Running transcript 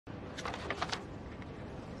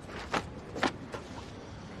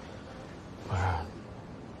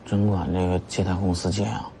真管这个借贷公司借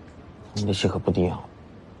啊，利息可不低啊。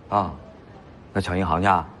啊，那抢银行去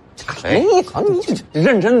啊？哎，你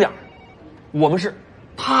认真点，我们是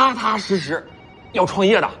踏踏实实要创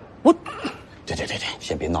业的。我，对，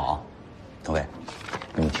先别闹啊，腾飞，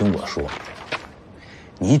你听我说，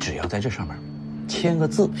你只要在这上面签个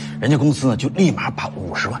字，人家公司呢就立马把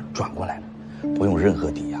50万转过来了，不用任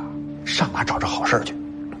何抵押，上哪找好事去？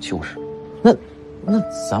就是，那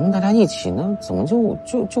咱们大家一起，那怎么就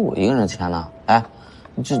我一个人签呢？哎，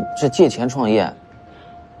这借钱创业，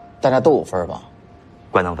大家都有份吧？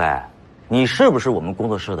关腾飞，你是不是我们工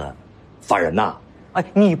作室的法人呐？哎，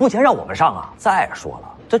你不签让我们上啊？再说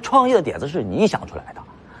了，这创业的点子是你想出来的，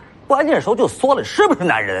关键时候就缩了，是不是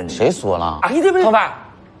男人？谁缩了？你这不是？腾飞，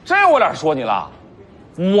这我哪说你了？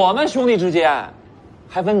我们兄弟之间，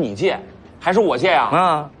还分你借还是我借呀？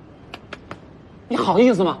啊，你好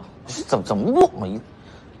意思吗？怎么我们？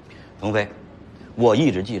腾飞，我一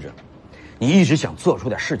直记着，你一直想做出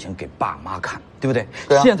点事情给爸妈看，对不对？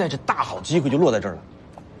对啊。现在这大好机会就落在这儿了，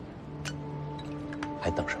还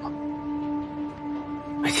等什么？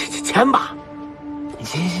哎，签吧！你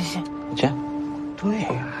签，你签。对呀。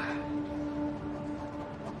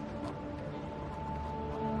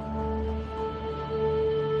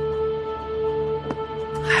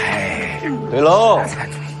哎，对喽，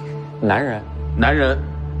男人，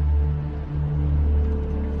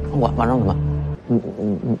晚上怎么？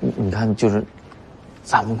你看，就是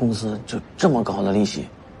咱们公司就这么高的利息，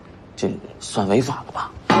这算违法了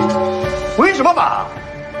吧？违什么法？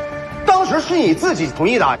当时是你自己同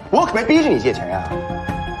意的，我可没逼着你借钱呀。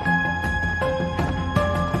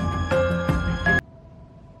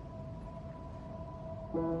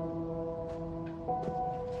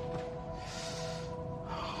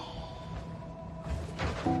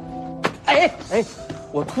哎，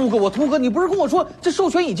我秃哥，你不是跟我说这授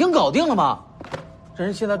权已经搞定了吗？这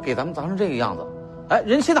人现在给咱们砸成这个样子，哎，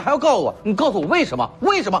人现在还要告我，你告诉我为什么？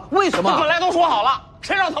为什么？本来都说好了，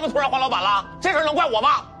谁让他们突然换老板了？这事能怪我吗？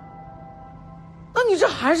那你这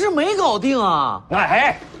还是没搞定啊！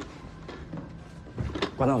哎，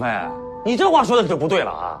关腾飞，你这话说的可就不对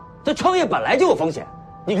了啊！这创业本来就有风险，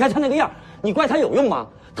你看他那个样，你怪他有用吗？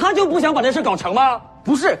他就不想把这事搞成吗？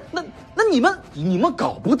不是，那你们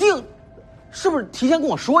搞不定，是不是提前跟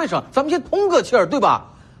我说一声，咱们先通个气儿，对吧？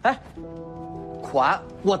哎，款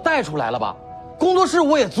我贷出来了吧，工作室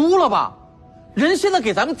我也租了吧，人现在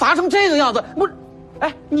给咱们砸成这个样子，不是？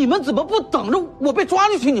哎，你们怎么不等着我被抓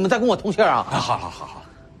进去，你们再跟我通气儿啊？好，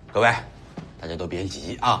各位，大家都别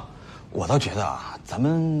急啊！我倒觉得啊，咱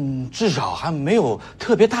们至少还没有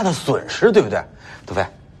特别大的损失，对不对？腾飞，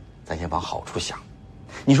咱先往好处想。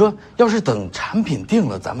你说，要是等产品定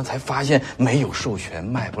了，咱们才发现没有授权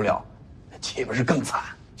卖不了，那岂不是更惨？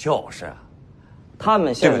就是，他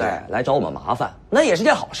们现在来找我们麻烦，那也是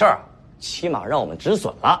件好事儿，起码让我们止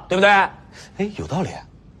损了，对不对？哎，有道理。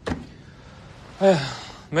哎呀，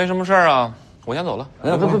没什么事儿啊，我先走了。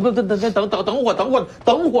等会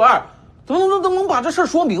儿，怎么能把这事儿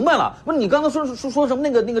说明白了？不是你刚才说什么那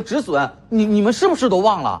个止损，你们是不是都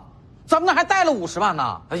忘了？咱们那还贷了50万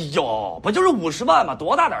呢。哎呦，不就是50万吗？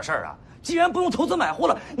多大点事儿啊！既然不用投资买货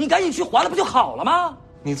了，你赶紧去还了不就好了吗？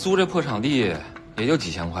你租这破场地也就几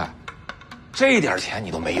千块，这点钱你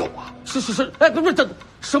都没有啊？是，哎，不是这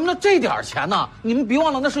什么叫这点钱呢？你们别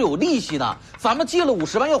忘了那是有利息的，咱们借了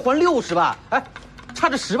50万要还60万，哎，差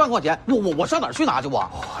这10万块钱，我上哪儿去拿去我？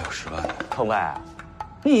还有10万呢。腾飞，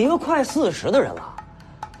你一个快40的人了，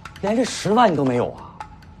连这10万你都没有啊？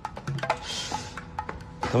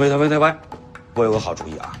腾飞，我有个好主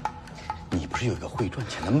意啊！你不是有一个会赚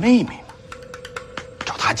钱的妹妹吗？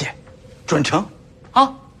找她借，准成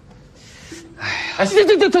啊！哎，行，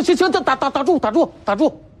打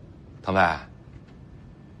住！腾飞，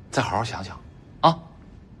再好好想想啊！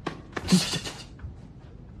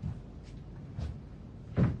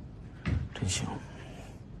真行，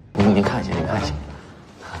您看一下。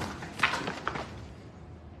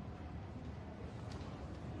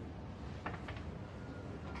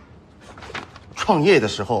创业的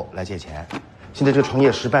时候来借钱，现在这创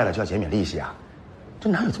业失败了就要减免利息啊？这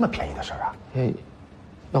哪有这么便宜的事儿啊？哎，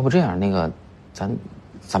要不这样，那个，咱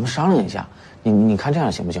们商量一下，你看这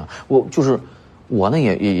样行不行？我呢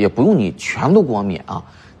也不用你全都给我免啊。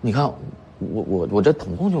你看，我这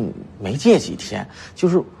总共就没借几天，就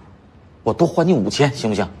是我多还你5000，行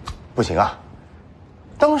不行？不行啊！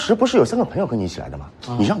当时不是有3个朋友跟你一起来的吗？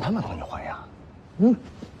你让他们帮你还呀。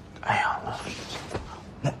哎呀，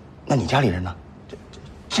那你家里人呢？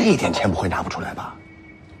这一点钱不会拿不出来吧？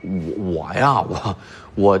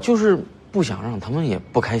我就是不想让他们也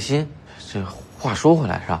不开心。这话说回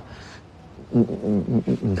来是吧？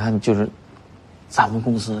你看，就是咱们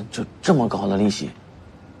公司就这么高的利息，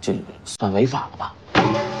这算违法了吧？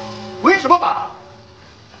违什么法？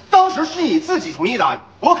当时是你自己同意的，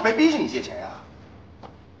我可没逼着你借钱呀。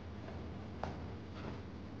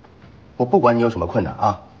我不管你有什么困难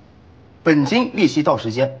啊，本金、利息到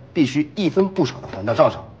时间必须一分不少的还到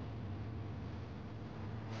账上。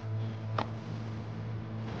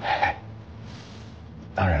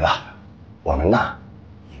当然了，我们呐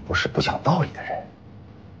也不是不讲道理的人，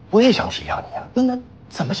我也想体谅你啊。那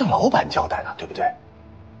怎么向老板交代呢？对不对？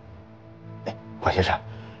哎，管先生，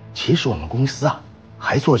其实我们公司啊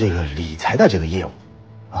还做这个理财的这个业务，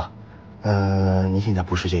啊，您现在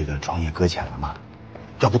不是这个创业搁浅了吗？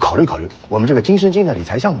要不考虑考虑我们这个今生金的理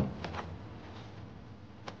财项目？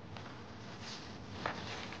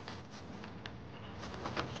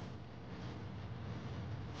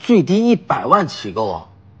最低100万起购啊！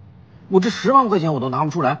我这10万块钱我都拿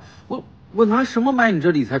不出来，我拿什么买你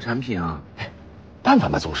这理财产品啊？办法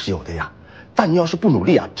嘛总是有的呀，但你要是不努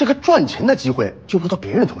力啊，这个赚钱的机会就落到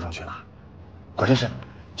别人头上去了。管先生，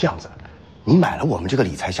这样子，你买了我们这个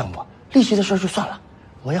理财项目，利息的事就算了，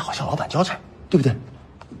我也好向老板交差，对不对？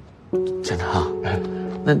真的啊？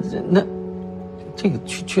那这个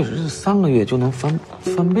确实是3个月就能翻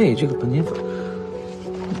倍，这个本金。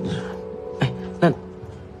哎，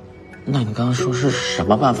那你刚刚说是什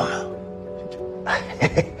么办法呀？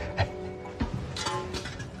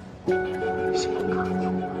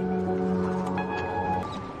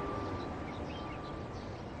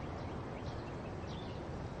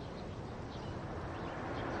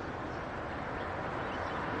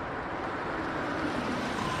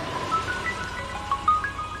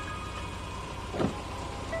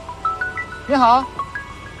您好，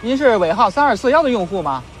您是尾号3241的用户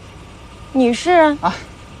吗？你是啊，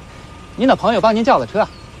您的朋友帮您叫的车。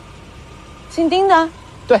姓丁的？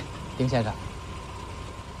对，丁先生。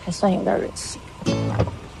还算有点人性。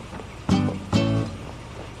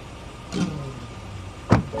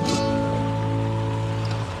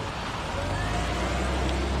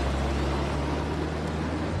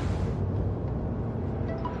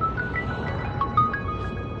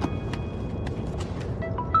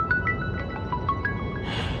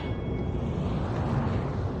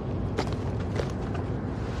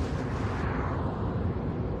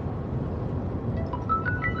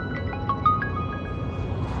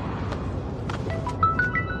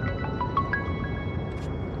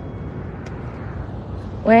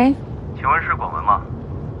喂，请问是广文吗？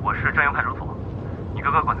我是正阳派出所，你哥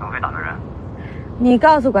哥管腾飞打的人。你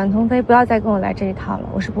告诉管腾飞不要再跟我来这一套了，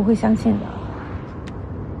我是不会相信的。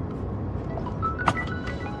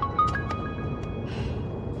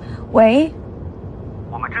喂，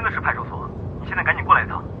我们真的是派出所，你现在赶紧过来一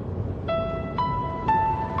趟。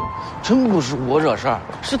真不是我惹事儿，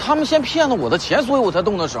是他们先骗了我的钱，所以我才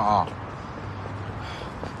动的手。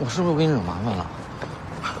我是不是给你惹麻烦了？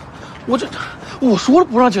我说了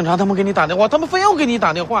不让警察他们给你打电话，他们非要给你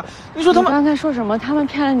打电话。你说他们刚才说什么？他们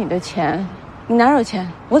骗了你的钱？你哪有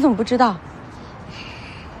钱？我怎么不知道？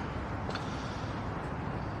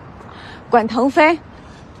管腾飞，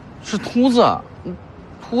是秃子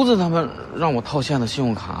他们让我套现的信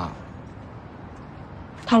用卡。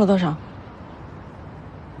套了多少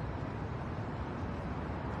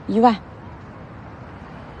？1万。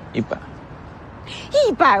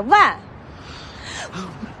100万。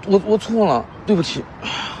我错了，对不起。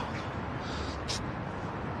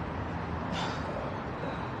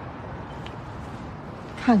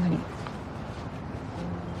看看你，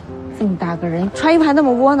这么大个人，穿衣服还那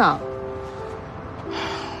么窝囊。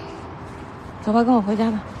走吧，跟我回家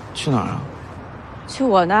吧。去哪儿啊？去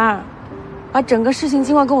我那儿，把整个事情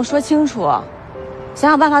经过跟我说清楚，想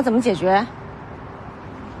想办法怎么解决。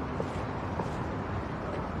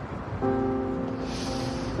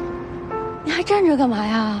你还站着干嘛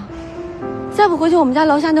呀？再不回去，我们家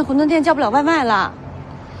楼下那馄饨店叫不了外卖了。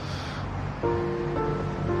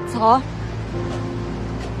走。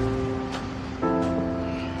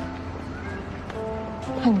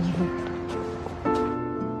看你。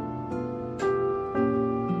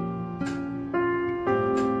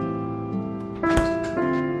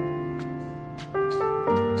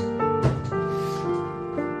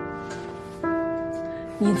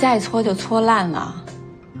你再搓就搓烂了。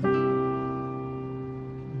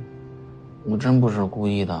我真不是故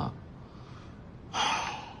意的。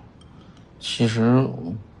其实，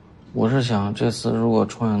我是想这次如果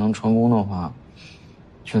创业能成功的话，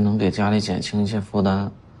就能给家里减轻一些负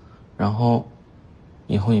担，然后，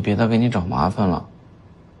以后也别再给你找麻烦了。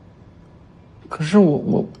可是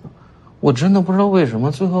我真的不知道为什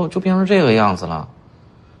么最后就变成这个样子了。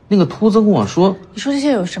那个秃子跟我说：“你说这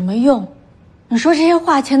些有什么用？你说这些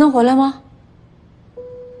话钱能回来吗？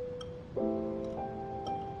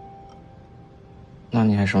那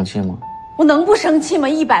你还生气吗？我能不生气吗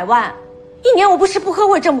？100万，1年我不吃不喝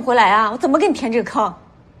我也挣不回来啊！我怎么给你填这个坑？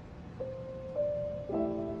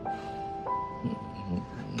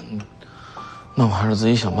那我还是自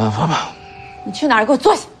己想办法吧。你去哪儿？给我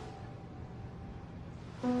坐下，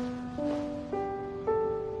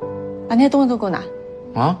把那些东西都给我拿。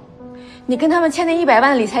啊？你跟他们签那100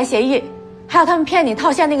万的理财协议，还有他们骗你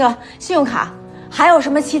套现那个信用卡，还有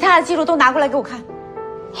什么其他的记录都拿过来给我看。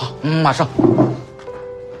好，马上。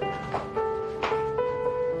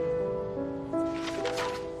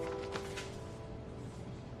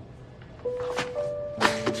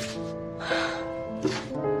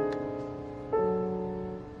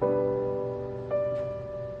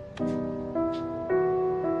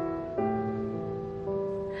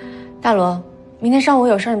大罗，明天上午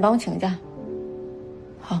有事你帮我请个假。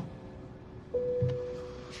好。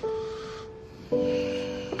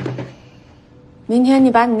明天你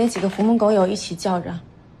把你那几个狐朋狗友一起叫着。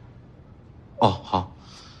哦，好。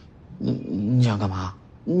你想干嘛？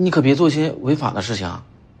你可别做些违法的事情啊！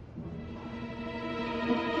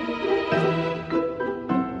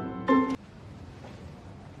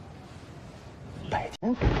白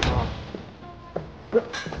天不是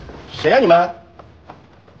谁呀？你们？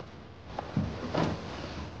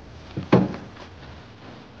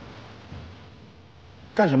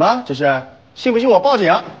干什么？这是信不信我报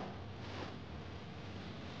警？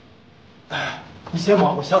你先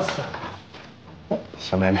忙，我笑死了。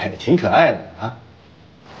小妹妹挺可爱的啊。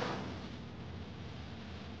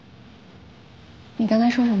你刚才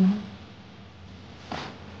说什么？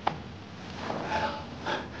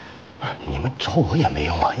你们找我也没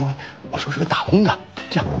用啊，因为我说是个打工的。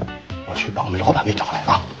这样，我去把我们老板给找来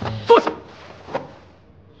啊。坐下。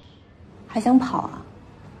还想跑啊？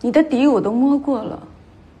你的底我都摸过了。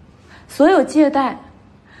所有借贷、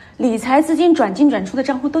理财资金转进转出的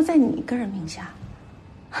账户都在你个人名下，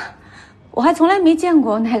我还从来没见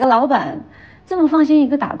过哪个老板这么放心一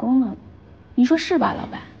个打工的，你说是吧，老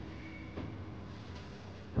板？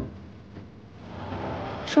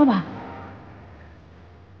说吧，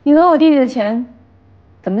你和我弟弟的钱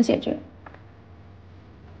怎么解决？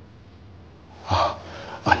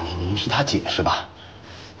您替他解释吧。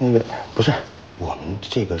那个不是，我们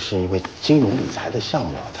这个是因为金融理财的项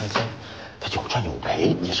目，它有赚有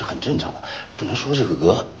赔，也是很正常的，不能说是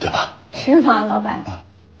讹，对吧？是吗，老板？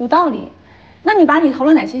有道理。那你把你投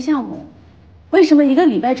了哪些项目？为什么1个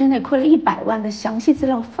礼拜之内亏了100万的详细资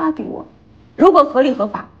料发给我？如果合理合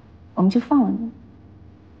法，我们就放了你。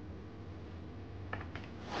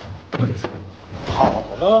好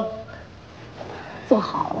了，做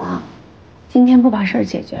好了。今天不把事儿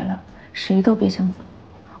解决了，谁都别想走，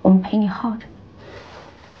我们陪你耗着。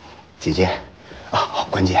姐姐，好，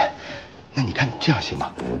关姐，那你看这样行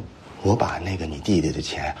吗？我把那个你弟弟的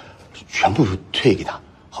钱全部退给他，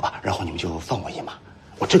好吧？然后你们就放我一马，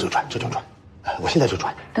我这就转，我现在就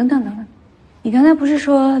转。等等，你刚才不是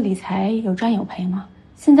说理财有赚有赔吗？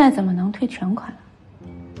现在怎么能退全款了？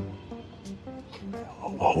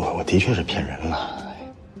我的确是骗人了。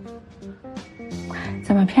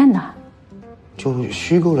怎么骗的？就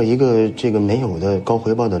虚构了一个这个没有的高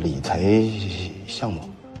回报的理财项目。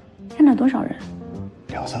骗了多少人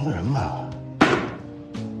？2、3个人嘛。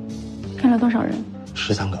骗了多少人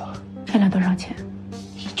？13个。骗了多少钱？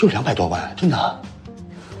就200多万，真的。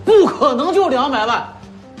不可能就200万！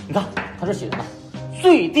你看他这写的呢，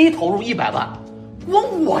最低投入100万，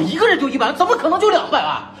我一个人就100万，怎么可能就200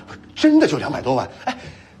万？真的就200多万！哎，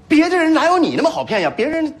别的人哪有你那么好骗呀？别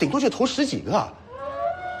人顶多就投10几个。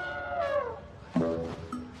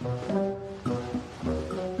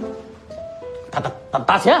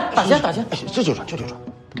打钱！哎，这就转。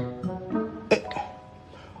哎，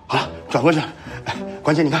好了，转过去。哎，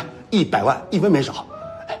关键你看100万1分没少。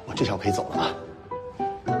哎，我这条可以走了啊。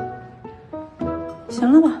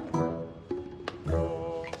行了吧？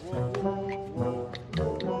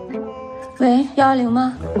喂，110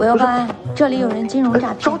吗？我要报案，这里有人金融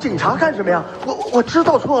诈骗。找警察干什么呀？我知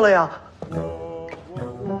道错了呀。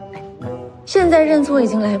现在认错已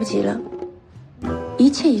经来不及了，一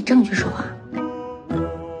切以证据说话。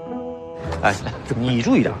哎，你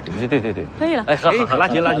注意点。对。可以了。哎，好，拉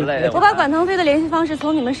紧。我把管腾飞的联系方式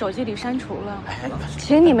从你们手机里删除了，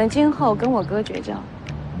请你们今后跟我哥绝交。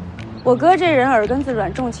我哥这人耳根子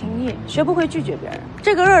软，重情义，学不会拒绝别人。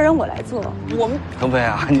这个恶人我来做。我们腾飞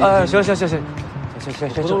啊，行，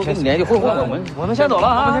跟你联系，我们先走了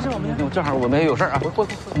啊。我们先，正好我们也有事啊，回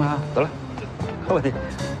妈，得了，我的，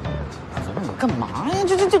我干嘛呀？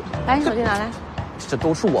这，把你手机拿来。这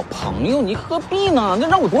都是我朋友，你何必呢？那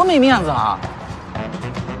让我多没面子啊！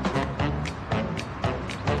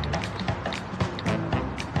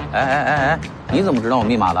哎，你怎么知道我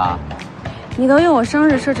密码的？你都用我生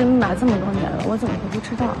日设置密码这么多年了，我怎么会不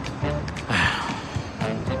知道？哎呀，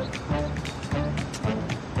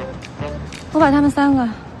我把他们3个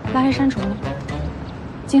拉黑删除了，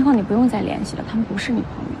今后你不用再联系了，他们不是你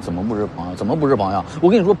朋友。怎么不是朋友？怎么不是朋友？我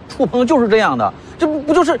跟你说，处朋友就是这样的，这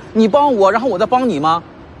不就是你帮我，然后我再帮你吗？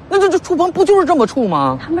那这处朋友不就是这么处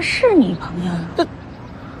吗？他们是你朋友，这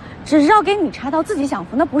只要给你查到自己享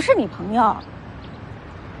福，那不是你朋友。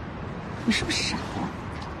你是不是傻了？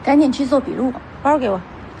赶紧去做笔录吧，包给我。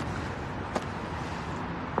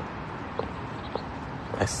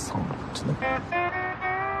太丧了，真的。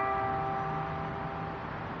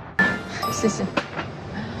谢谢。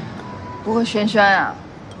不过轩轩啊，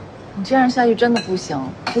你这样下去真的不行，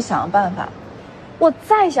得想个办法。我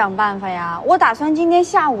再想办法呀！我打算今天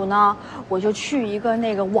下午呢，我就去一个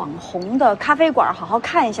那个网红的咖啡馆，好好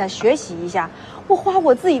看一下，学习一下。我花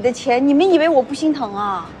我自己的钱，你们以为我不心疼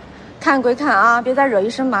啊？看归看啊，别再惹一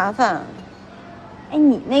身麻烦。哎，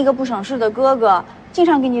你那个不省事的哥哥，经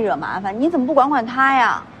常给你惹麻烦，你怎么不管管他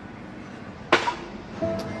呀？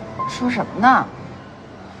说什么呢？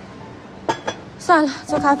算了，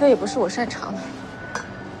做咖啡也不是我擅长的。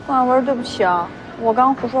万文，对不起啊，我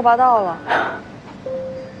刚胡说八道了。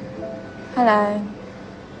看来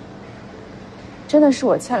真的是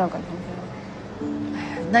我欠了管腾飞了。哎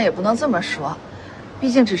呀，那也不能这么说，毕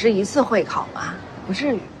竟只是1次会考嘛，不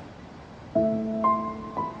至于。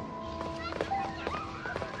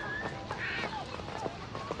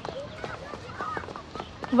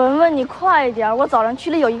文文，你快一点，我早上区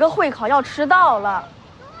里有一个会考，要迟到了。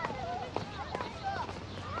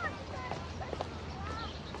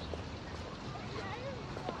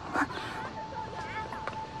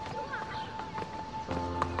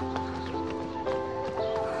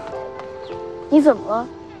你怎么了？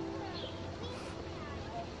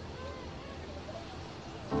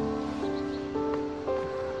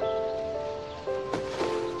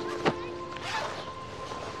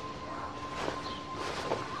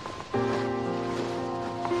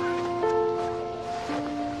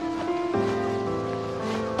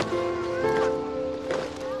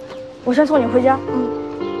我先送你回家。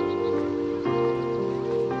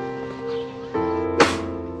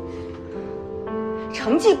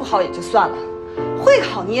成绩不好也就算了，会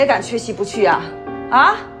考你也敢缺席不去啊？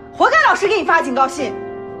啊，活该老师给你发警告信。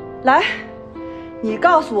来，你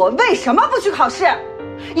告诉我为什么不去考试？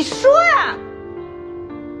你说呀！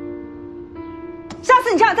下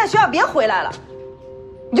次你这样在学校别回来了，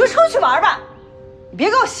你就出去玩吧。你别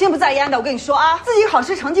给我心不在焉的，我跟你说啊，自己考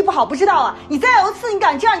试成绩不好不知道啊，你再有一次你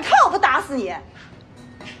敢这样，你看我不打死你！呀，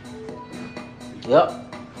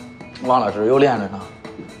王老师又练着呢。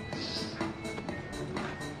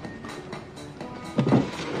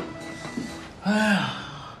哎呀，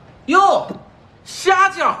哟，虾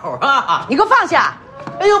饺啊！你给我放下！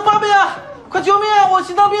哎呦，爸爸呀，快救命啊！我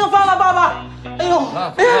心脏病犯了，爸爸！哎呦，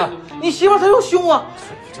哎呀，你媳妇她又凶我，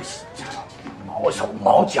这毛手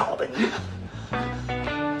毛脚的你。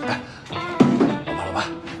哎，老爸，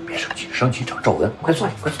别生气，生气长皱纹，快坐，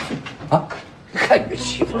快坐啊！看你这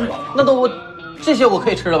气氛了。那都这些我可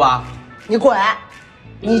以吃了吧？你滚！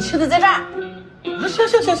你吃的在这儿。行，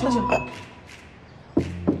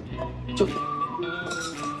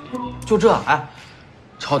就这，哎，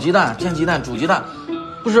炒鸡蛋、煎鸡蛋、煮鸡蛋，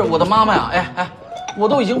不是我的妈妈呀，哎，我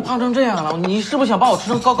都已经胖成这样了，你是不是想把我吃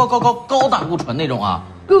成高胆固醇那种啊？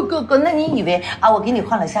哥，那你以为啊，我给你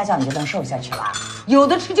换了虾酱你就能瘦下去了？有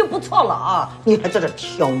的吃就不错了啊，你还在这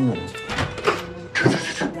挑呢。吃。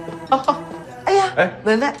好。哎呀，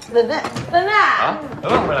文文啊，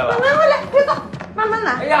文文回来了。文文来，别走，慢慢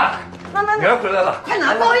拿。哎呀，慢慢拿。女儿回来了，快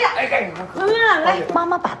拿包呀！哎，赶紧快。文文啊，来，妈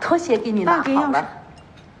妈把拖鞋给你拿好了。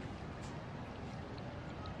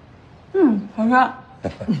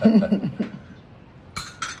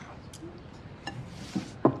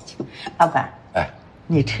好吃。老板，哎，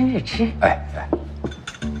你趁着吃。哎，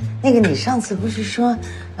那个，你上次不是说，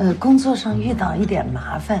工作上遇到一点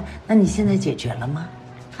麻烦，那你现在解决了吗？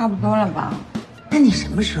差不多了吧？那你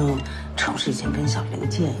什么时候抽时间跟小刘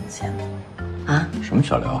见一见呢？啊？什么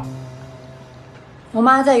小刘啊？我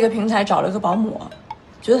妈在一个平台找了个保姆，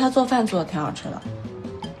觉得她做饭做的挺好吃的。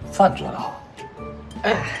饭做得好。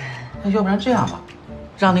哎，那要不然这样吧，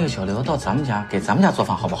让那个小刘到咱们家给咱们家做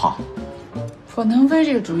饭好不好？管腾飞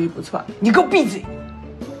这个主意不错。你给我闭嘴！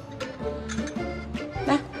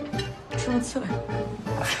来，吃个刺猬。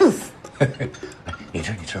刺死！你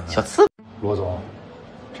吃。小刺。罗总，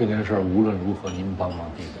这件事无论如何您帮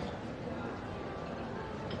地总。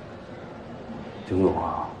丁总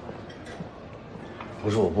啊，不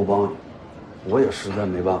是我不帮你，我也实在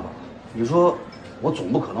没办法。你说我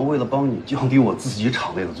总不可能为了帮你降低我自己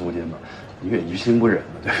场内的租金吧？你也于心不忍了，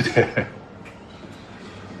对不对？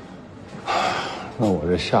那我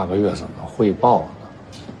这下个月怎么汇报呢？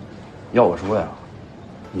要我说呀，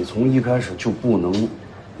你从一开始就不能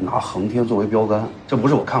拿恒天作为标杆。这不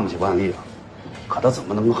是我看不起万历啊，可他怎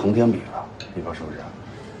么能跟恒天比呢？你说是不是？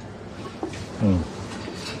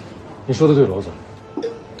你说的对，罗总。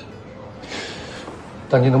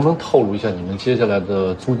但你能不能透露一下你们接下来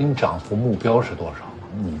的租金涨幅目标是多少？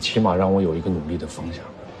你起码让我有一个努力的方向。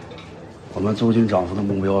我们租金涨幅的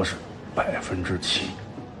目标是7%。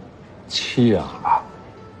7啊？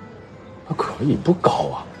那可以不高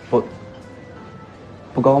啊？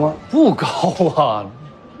不高吗？不高啊，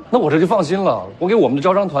那我这就放心了。我给我们的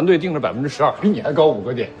招商团队定了12%，比你还高5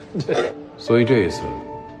个点。所以这一次，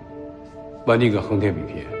万历跟恒天比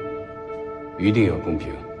拼，一定要公平。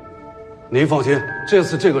您放心，这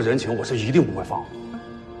次这个人情我是一定不会放。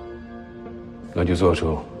那就做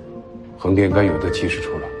出恒天该有的气势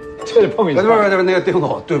出来。这碰一下。不是那个丁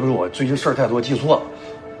总，对不起，我最近事儿太多，记错了。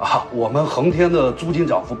啊，我们恒天的租金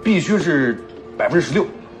涨幅必须是16%。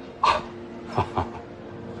啊，哈哈。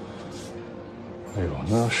哎呦，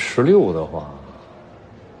那16的话，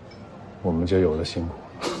我们就有的辛苦了。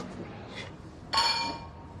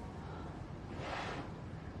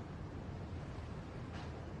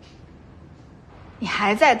你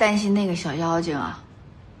还在担心那个小妖精啊？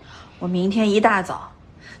我明天一大早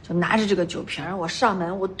就拿着这个酒瓶，我上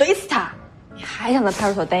门，我怼死他！你还想在派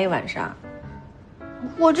出所待一晚上？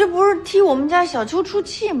我这不是替我们家小秋出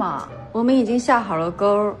气吗？我们已经下好了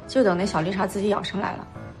钩，就等那小绿茶自己咬上来了，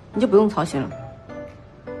你就不用操心了。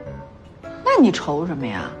那你愁什么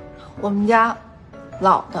呀？我们家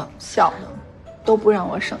老的小的都不让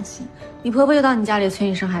我省心。你婆婆又到你家里催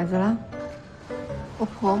你生孩子了？我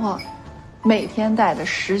婆婆每天带着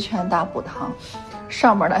10全大补汤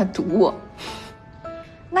上门来堵我。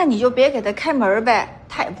那你就别给她开门呗，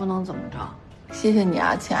她也不能怎么着。谢谢你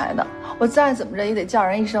啊，亲爱的，我再怎么着也得叫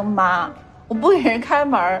人一声妈。我不给人开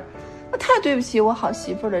门，那太对不起我好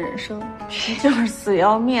媳妇的人生。你就是死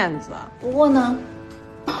要面子。不过呢，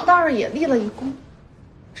倒是也立了一功，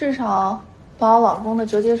至少把我老公的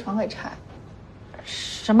折叠床给拆。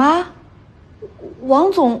什么？王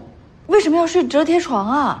总为什么要睡折叠床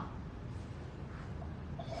啊？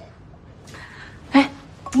哎，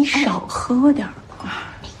你少喝点吧。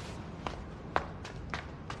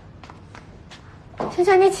倩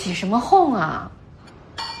倩，你起什么哄啊？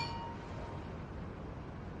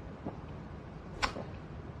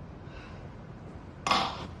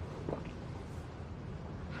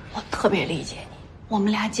我特别理解你，我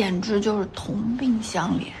们俩简直就是同病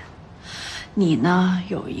相怜。你呢，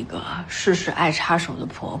有一个事事爱插手的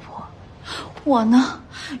婆婆，我呢，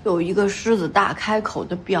有一个狮子大开口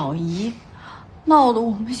的表姨，闹得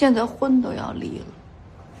我们现在婚都要离了。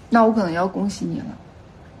那我可能要恭喜你了，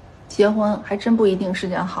结婚还真不一定是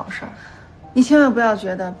件好事儿。你千万不要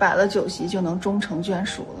觉得摆了酒席就能终成眷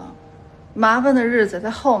属了，麻烦的日子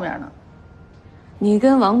在后面呢。你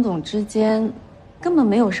跟王总之间根本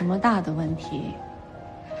没有什么大的问题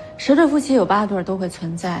，10对夫妻有8对都会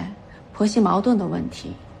存在婆媳矛盾的问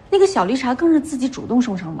题。那个小绿茶更是自己主动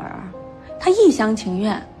送上门，她一厢情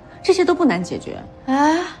愿，这些都不难解决。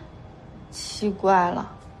哎，奇怪了，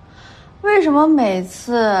为什么每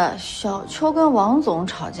次小秋跟王总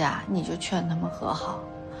吵架，你就劝他们和好，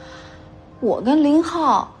我跟林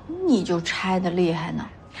浩你就拆得厉害呢？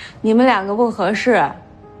你们2个不合适。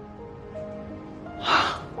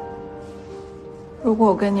如果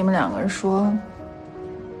我跟你们2个人说，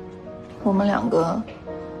我们2个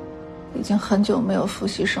已经很久没有夫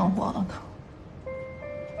妻生活了呢？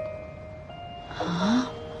啊？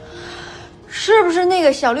是不是那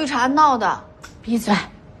个小绿茶闹的？闭嘴！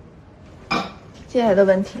接下来的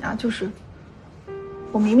问题啊，就是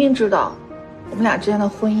我明明知道我们俩之间的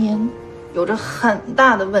婚姻有着很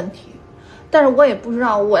大的问题，但是我也不知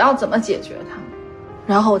道我要怎么解决它，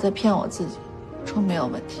然后我再骗我自己说没有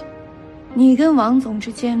问题。你跟王总之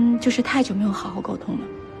间就是太久没有好好沟通了。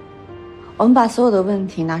我们把所有的问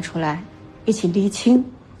题拿出来，一起厘清，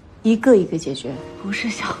一个一个解决。不是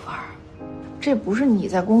小文，这不是你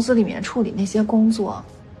在公司里面处理那些工作，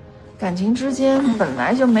感情之间本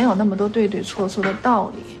来就没有那么多对对错错的道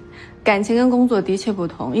理。感情跟工作的确不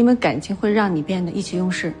同，因为感情会让你变得意气用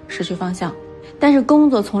事，失去方向，但是工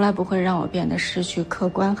作从来不会让我变得失去客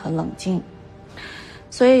观和冷静。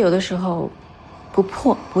所以有的时候不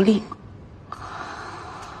破不立。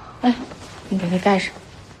哎，你给它盖上。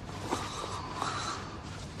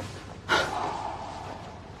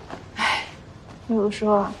哎，有的时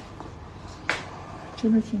候啊，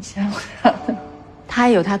真的挺羡慕他的。他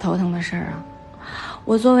也有他头疼的事儿啊。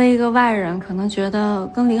我作为一个外人，可能觉得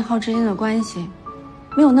跟林浩之间的关系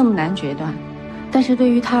没有那么难决断，但是对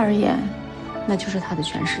于他而言，那就是他的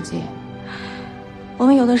全世界。我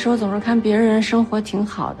们有的时候总是看别人生活挺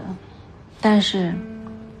好的，但是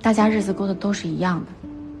大家日子过得都是一样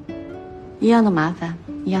的，一样的麻烦，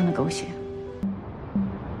一样的狗血。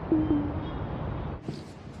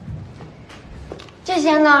这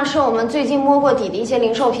些呢是我们最近摸过底的一些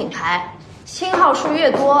零售品牌，星号数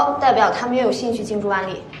越多，代表他们越有兴趣进驻万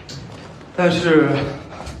里。但是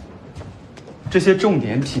这些重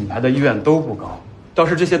点品牌的意愿都不高，倒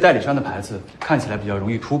是这些代理商的牌子看起来比较容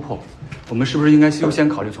易突破。我们是不是应该优先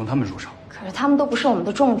考虑从他们入手？可是他们都不是我们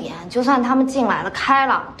的重点，就算他们进来了开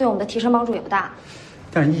了，对我们的提升帮助也不大。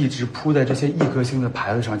但一直扑在这些一颗星的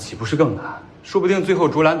牌子上，岂不是更难？说不定最后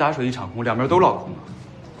竹篮打水一场空，两边都落空了。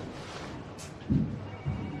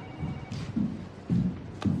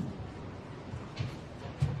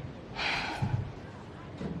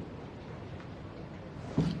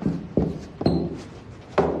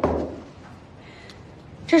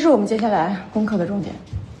这是我们接下来攻克的重点。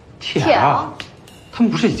TL， 他们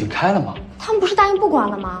不是已经开了吗？他们不是答应不管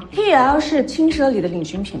了吗 ？TL 是轻奢里的领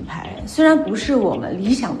军品牌，虽然不是我们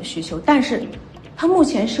理想的需求，但是它目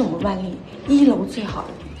前是我们万丽1楼最好的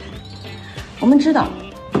品牌。我们知道，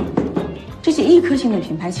这些一颗星的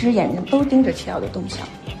品牌其实眼睛都盯着 TL 的动向。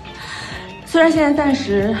虽然现在暂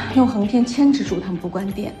时用横天牵制住他们不关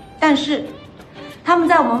店，但是他们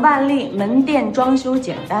在我们万丽门店装修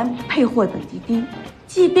简单，配货等级低。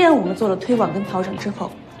即便我们做了推广跟调整之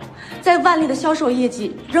后，在万丽的销售业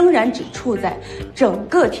绩仍然只处在整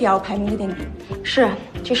个 TL 排名的垫底。是，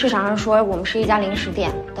据市场上说，我们是一家临时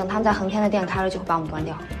店，等他们在横天的店开了，就会把我们关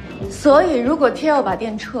掉。所以，如果 TL 把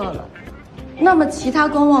店撤了，那么其他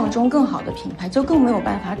观望中更好的品牌就更没有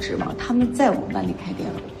办法指望他们在我们万丽开店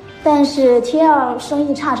了。但是 TL 生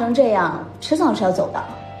意差成这样，迟早是要走的。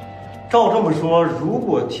照这么说，如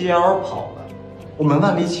果 TL 跑了，我们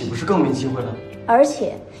万里岂不是更没机会了？而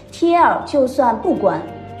且 TL 就算不关，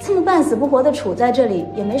这么半死不活的处在这里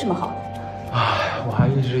也没什么好的。唉，我还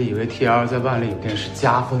一直以为 TL 在万里有店是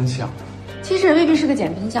加分项，其实也未必是个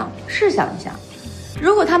减分项。试想一下，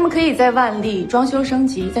如果他们可以在万丽装修升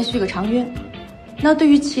级，再续个长约，那对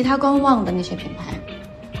于其他观望的那些品牌，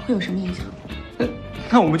会有什么影响？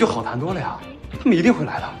那我们就好谈多了呀，他们一定会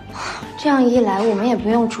来的。这样一来，我们也不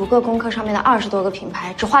用逐个攻克上面的20多个品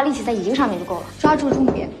牌，只花力气在一个上面就够了。抓住重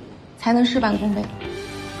点，才能事半功倍。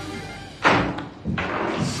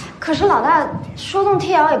可是老大，说动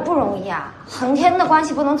TL 也不容易啊，横天的关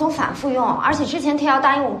系不能总反复用，而且之前 TL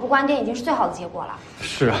答应我们不关店已经是最好的结果了。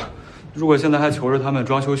是啊，如果现在还求着他们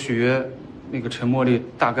装修续约，那个陈茉莉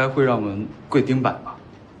大概会让我们跪钉板吧。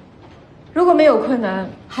如果没有困难，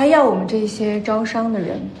还要我们这些招商的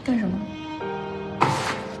人干什么？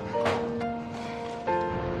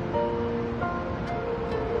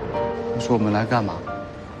你说我们来干嘛？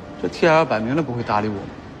这 TL 摆明了不会搭理我们。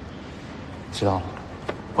知道了，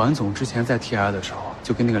管总之前在 TL 的时候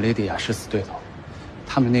就跟那个 Lady 呀是死对头，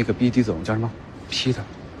他们那个 BD 总叫什么 Peter，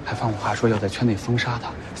 还放过话说要在圈内封杀他，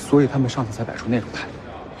所以他们上次才摆出那种态度。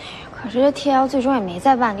可是这 TL 最终也没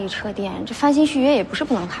在万丽撤店，这翻新续约也不是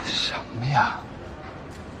不能谈。什么呀？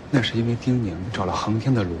那是因为丁宁找了横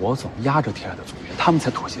天的罗总压着 TL 的租约，他们才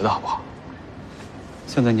妥协的好不好？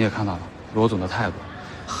现在你也看到了罗总的态度，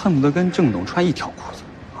恨不得跟郑董穿一条裤子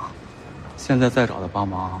啊！现在再找他帮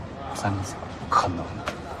忙，3个字不可能的，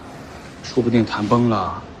说不定谈崩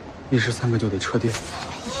了，一时三刻就得撤店。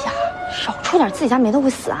哎呀，少出点，自己家煤都会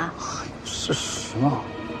死啊！事实嘛。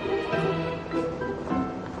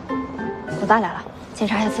老大来了，检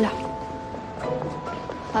查一下资料。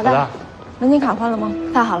老大，门禁卡换了吗？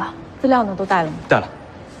办好了。资料呢？都带了吗？带了。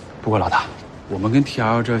不过老大，我们跟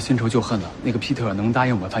TL 这新仇旧恨的，那个 Peter 能答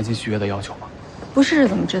应我们翻新续约的要求吗？不试试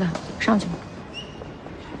怎么知道？上去吧。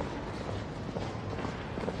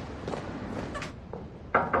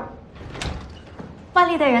万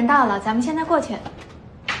丽的人到了，咱们现在过去。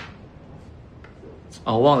啊，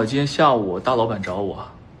我忘了，今天下午大老板找我，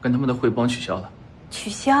跟他们的会帮取消了。取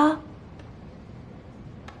消？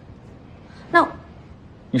那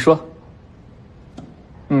你说？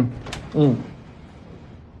可以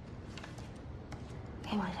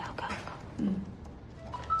往下看看。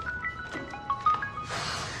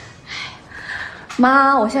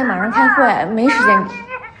妈，我现在马上开会，没时间。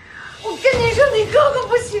我跟你说，你哥哥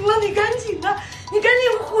不行了，你赶紧的，你赶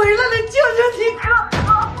紧回来了，救救你哥哥！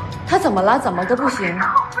他怎么了？怎么个不行？我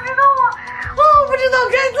不知道我不知道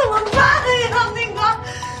该怎么办呀！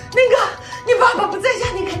那个，你爸爸不在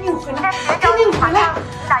家，你赶紧回来，赶紧回来！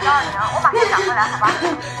打120，我马上赶回来，好吧？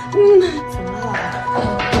怎么了？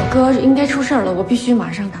我哥应该出事了，我必须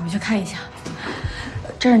马上打回去看一下。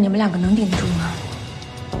这儿你们2个能顶得住吗？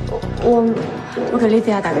我我给莉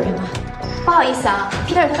迪亚打个电话。不好意思啊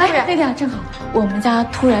，Peter 同事。莉迪亚，正好我们家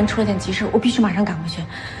突然出了点急事，我必须马上赶回去。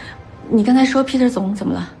你刚才说 Peter 总怎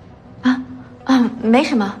么了？没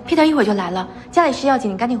什么 ，Peter 一会儿就来了。家里事要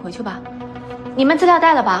紧，你赶紧回去吧。你们资料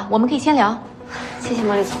带了吧？我们可以先聊。谢谢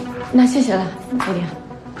茉莉总。那谢谢了，莉迪亚。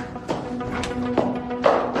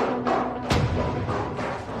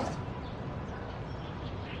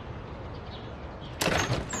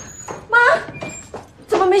妈，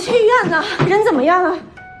怎么没去医院呢？人怎么样啊？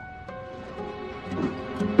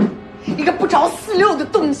一个不着四六的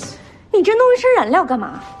东西！你这弄一身染料干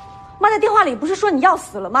嘛？妈在电话里不是说你要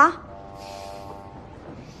死了吗？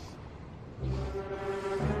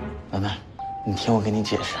楠楠，你听我跟你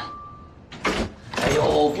解释。哎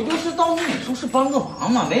呦，不就是到你处室帮个忙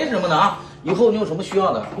吗？没什么的啊。以后你有什么需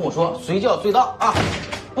要的，跟我说，随叫随到啊。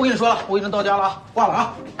不跟你说了，我已经到家了啊，挂了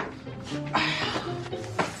啊。哎呀，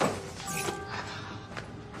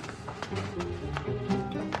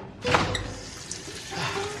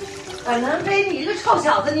板南飞，你这个臭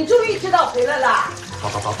小子，你终于知道回来了。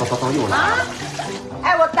到又来了。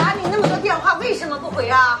哎，我打你那么多电话，为什么不回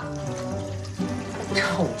啊？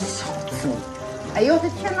臭小子！哎呦我的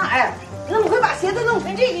天哪！哎，你怎么会把鞋子弄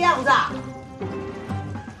成这个样子啊？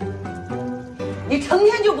你成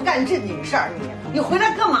天就不干正经事儿，你回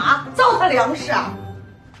来干嘛？糟蹋粮食啊？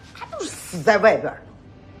还不是死在外边呢。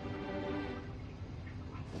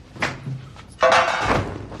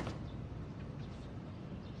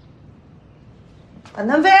板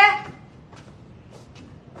南飞，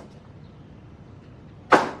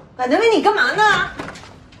板南飞，你干嘛呢？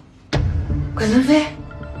管南飞，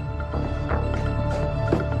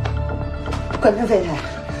管南飞，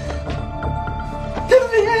对不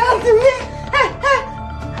对呀？对不对？哎，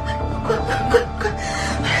滚！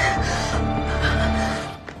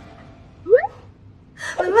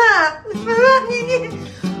文文，你，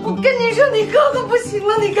我跟你说，你哥哥不行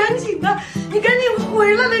了，你赶紧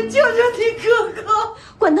回来救你哥哥。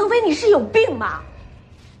管腾飞，你是有病吗？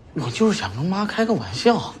我就是想跟妈开个玩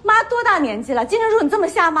笑。妈多大年纪了，经常说你这么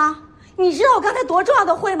瞎吗？你知道我刚才多重要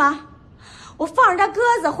的会吗？我放人家鸽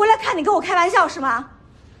子回来看你跟我开玩笑是吗？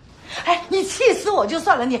哎，你气死我就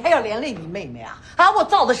算了，你还要连累你妹妹啊？啊，我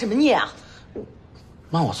造的什么孽啊？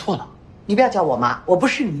妈，我错了。你不要叫我妈，我不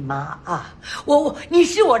是你妈啊！你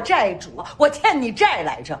是我债主，我欠你债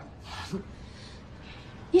来着。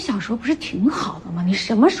你小时候不是挺好的吗？你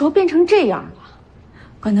什么时候变成这样了？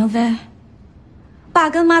管腾飞，爸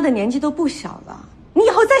跟妈的年纪都不小了，你以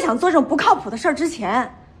后再想做这种不靠谱的事儿之前，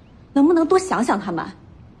能不能多想想他们？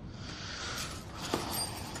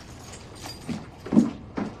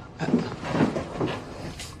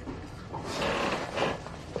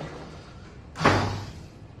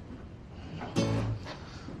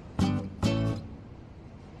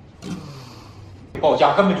报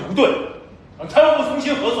价根本就不对，财务部重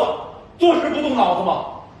新核算，做事不动脑子吗？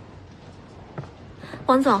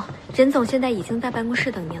王总，任总现在已经在办公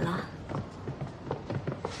室等您了。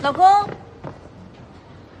老公，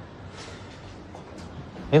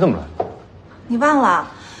你怎么了？你忘了，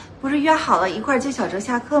不是约好了一块接小哲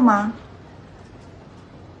下课吗？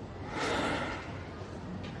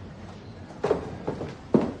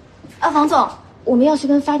啊，王总，我们要去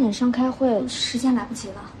跟发展商开会，时间来不及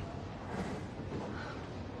了。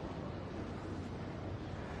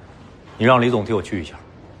你让李总替我去一下。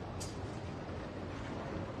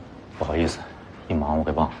不好意思，一忙我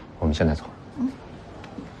给忘了，我们现在走。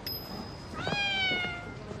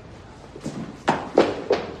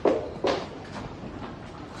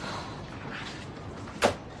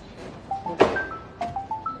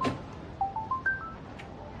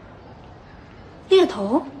猎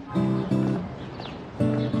头。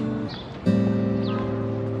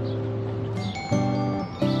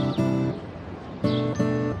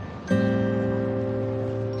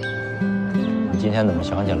今天怎么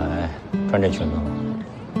想起来穿这裙子了？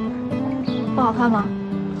不好看吗？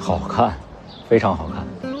好看，非常好看。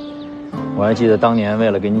我还记得当年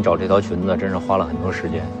为了给你找这条裙子，真是花了很多时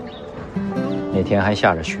间。那天还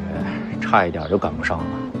下着雪，差一点就赶不上了。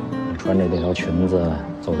你穿着这条裙子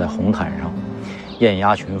走在红毯上，艳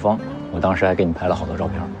压群芳。我当时还给你拍了好多照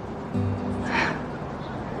片。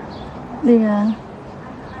丽然，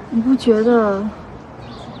你不觉得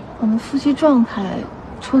我们夫妻状态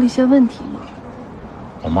出了一些问题吗？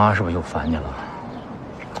我妈是不是又烦你了？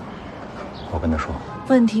我跟她说，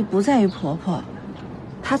问题不在于婆婆，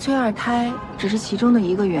她催二胎只是其中的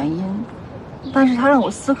一个原因，但是她让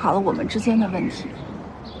我思考了我们之间的问题。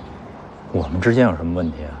我们之间有什么问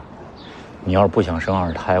题啊？你要是不想生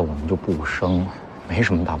二胎，我们就不生，没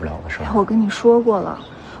什么大不了的事儿。我跟你说过了，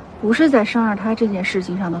不是在生二胎这件事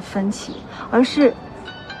情上的分歧，而是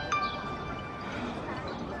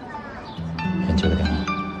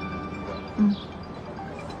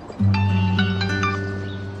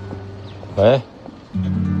喂。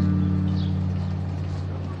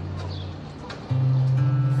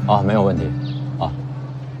啊，没有问题。啊。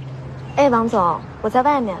哎，王总，我在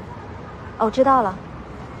外面。哦，知道了。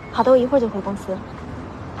好的，我一会儿就回公司。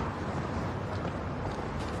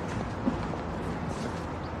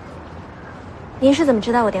您是怎么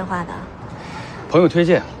知道我电话的？朋友推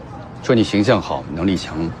荐，说你形象好，能力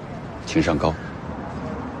强，情商高。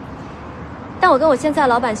但我跟我现在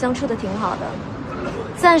老板相处的挺好的，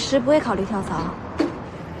暂时不会考虑跳槽。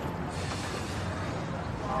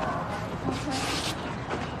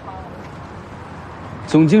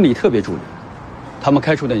总经理特别助理，他们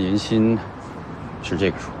开出的年薪是这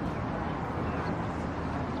个数。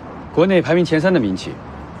国内排名前3的民企，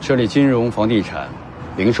设立金融、房地产、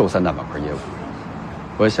零售3大板块业务。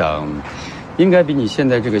我想，应该比你现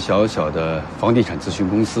在这个小小的房地产咨询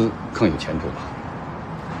公司更有前途吧。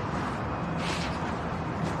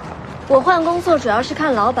我换工作主要是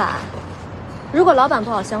看老板，如果老板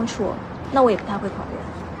不好相处，那我也不太会考虑。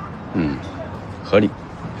嗯，合理。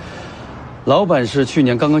老板是去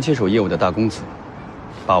年刚刚接手业务的大公子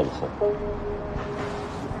，85后，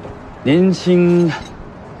年轻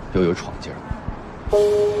又有闯劲儿。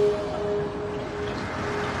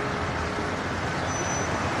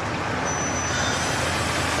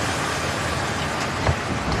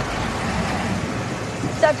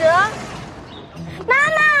小哲，妈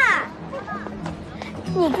妈，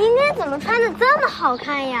你今天怎么穿的这么好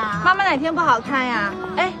看呀？妈妈哪天不好看呀？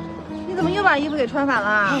哎，你怎么又把衣服给穿反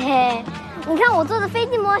了？嘿嘿，你看我做的飞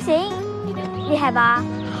机模型，厉害吧？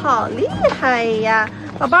好厉害呀！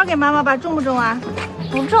宝宝给妈妈吧，重不重啊？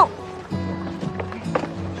不重。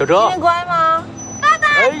小哲，今天乖吗？爸爸！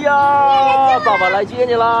哎呀，爸爸来接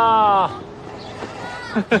你啦！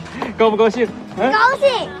高不高兴？高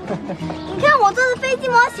兴！你看我做的飞机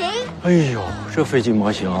模型。哎呦，这飞机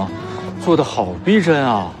模型做的好逼真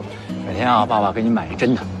啊！改天啊，爸爸给你买一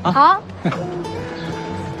真的啊。好。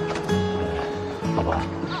老婆，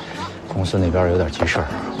公司那边有点急事儿，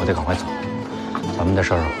我得赶快走。咱们的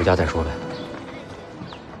事儿回家再说呗。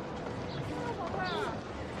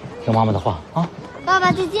听妈妈的话啊。爸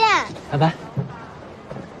爸再见。拜拜。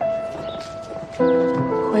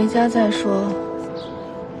回家再说。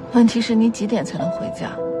问题是你几点才能回家？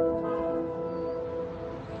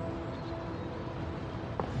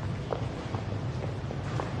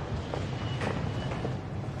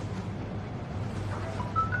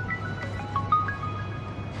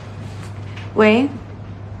喂，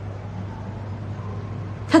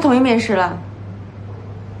他同意面试了。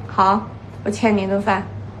好，我欠你一顿饭。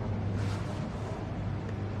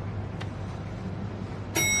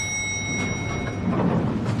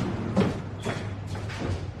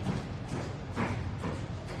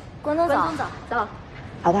关总走，走。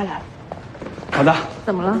老大来了。老大，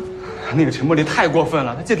怎么了？那个陈茉莉太过分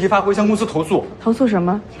了，她借题发挥向公司投诉。投诉什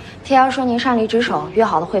么？TL说您擅离职守，约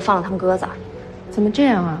好的会放了他们鸽子。怎么这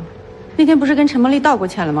样啊？那天不是跟陈茉莉道过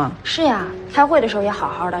歉了吗？是呀，开会的时候也好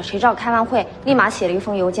好的，谁知道开完会立马写了一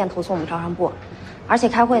封邮件投诉我们招商部，而且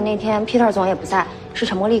开会那天 Peter 总也不在，是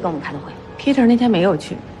陈茉莉跟我们开的会。Peter 那天没有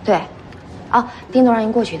去。对，哦，丁总让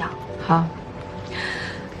您过去一趟。好。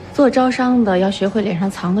做招商的要学会脸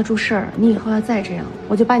上藏得住事儿，你以后要再这样，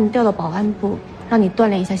我就把你调到保安部，让你锻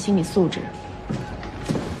炼一下心理素质。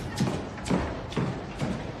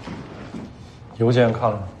邮件看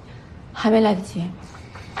了吗？还没来得及。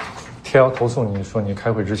TL投诉你说你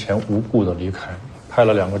开会之前无故的离开，派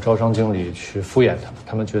了2个招商经理去敷衍他们，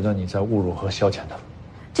他们觉得你在侮辱和消遣他们。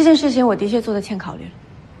这件事情我的确做得欠考虑了。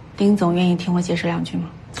丁总愿意听我解释2句吗？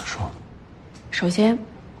说。首先，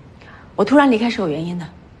我突然离开是有原因的。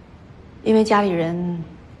因为家里人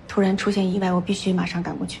突然出现意外，我必须马上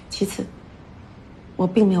赶过去。其次，我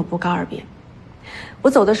并没有不告而别，我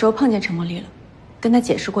走的时候碰见陈茉莉了，跟她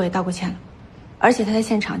解释过，也道过歉了，而且她在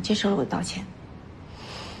现场接受了我的道歉。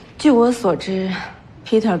据我所知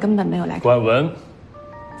 ，Peter 根本没有来。管文，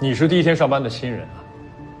你是第一天上班的新人啊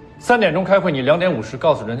，3点钟开会，你2点50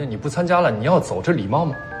告诉人家你不参加了，你要走，这礼貌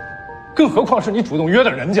吗？更何况是你主动约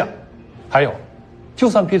的人家。还有，就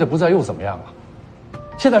算 Peter 不在又怎么样啊？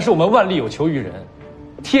现在是我们万历有求于人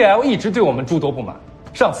 ，TL 一直对我们诸多不满。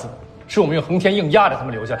上次是我们用横天硬压着他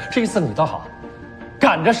们留下，这一次你倒好，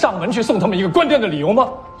赶着上门去送他们一个关键的理由吗？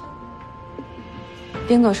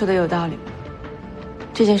丁总说的有道理，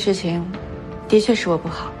这件事情的确是我不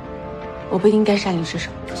好，我不应该擅离职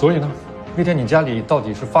守。所以呢，那天你家里到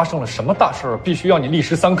底是发生了什么大事儿，必须要你立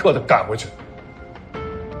时3刻的赶回去？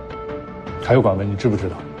还有管文，你知不知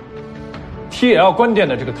道 ，TL 关店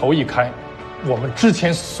的这个头一开，我们之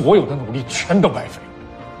前所有的努力全都白费。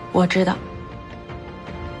我知道，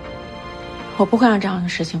我不会让这样的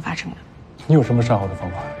事情发生的。你有什么善后的方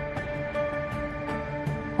法？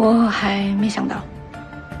我还没想到，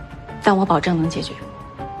但我保证能解决。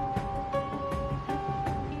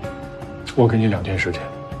我给你2天时间，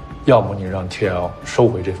要么你让 TL 收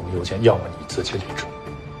回这封邮件，要么你自己离职。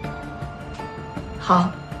好。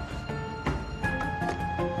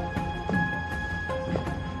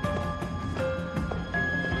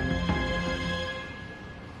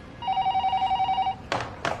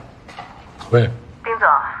喂，丁总，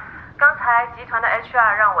刚才集团的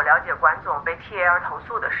HR 让我了解管总被 TL 投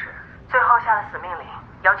诉的事，最后下了死命令，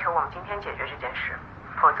要求我们今天解决这件事，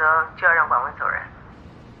否则就要让管文走人。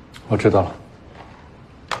我知道了。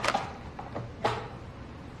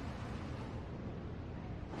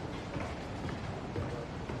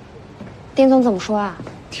丁总怎么说啊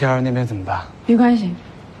 ？TL 那边怎么办？没关系，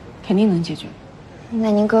肯定能解决。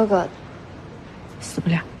那您哥哥死不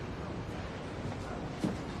了。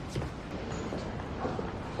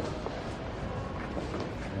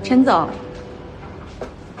陈总，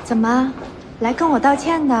怎么来跟我道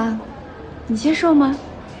歉的？你接受吗？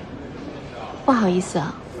不好意思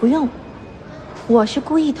啊，不用，我是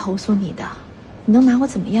故意投诉你的，你能拿我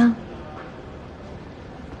怎么样？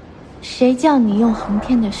谁叫你用恒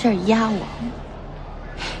天的事儿压我？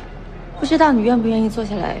不知道你愿不愿意坐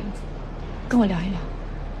下来跟我聊一聊？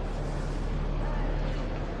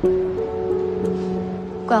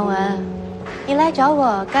管文，你来找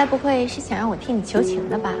我，该不会是想让我替你求情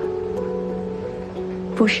的吧？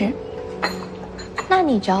不是。那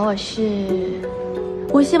你找我是？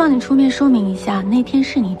我希望你出面说明一下，那天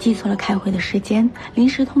是你记错了开会的时间，临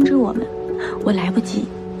时通知我们，我来不及，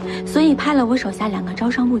所以派了我手下2个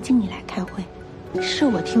招商部经理来开会。是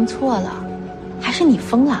我听错了，还是你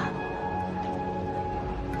疯了？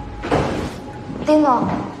丁总，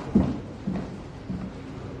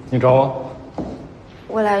你找我？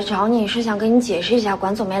我来找你是想跟你解释一下，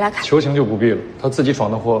管总没来开。求情就不必了，他自己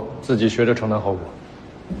闯的祸，自己学着承担后果。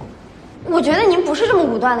我觉得您不是这么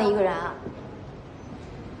武断的一个人啊。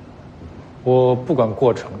我不管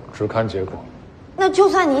过程，只看结果。那就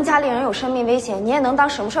算您家里人有生命危险，你也能当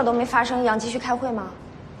什么事都没发生一样继续开会吗？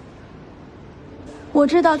我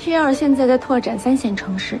知道 T2现在在拓展3线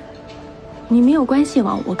城市，你没有关系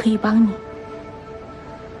网，我可以帮你。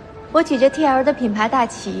我举着 TL 的品牌大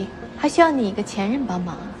旗，还需要你一个前任帮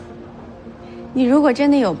忙。你如果真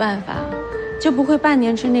的有办法，就不会半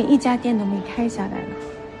年之内1家店都没开下来了。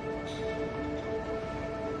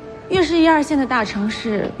越是1、2线的大城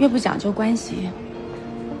市，越不讲究关系，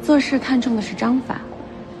做事看重的是章法。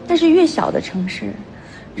但是越小的城市，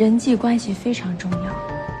人际关系非常重要。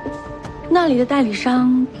那里的代理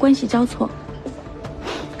商关系交错，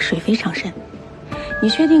水非常深。你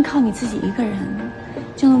确定靠你自己一个人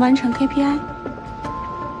就能完成 KPI？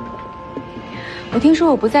 我听说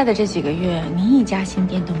我不在的这几个月，你1家新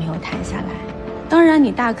店都没有谈下来。当然，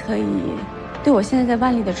你大可以对我现在在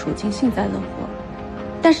万丽的处境幸灾乐祸，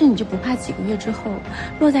但是你就不怕几个月之后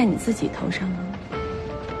落在你自己头上呢？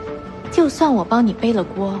就算我帮你背了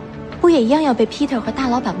锅，不也一样要被 Peter 和大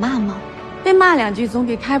老板骂吗？被骂2句总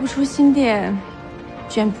比开不出新店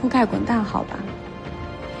卷铺盖滚蛋好吧。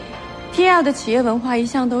TL 的企业文化一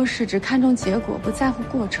向都是只看重结果，不在乎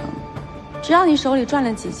过程。只要你手里赚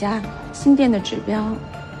了几家新店的指标，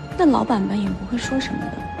那老板们也不会说什么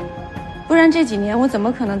的。不然这几年我怎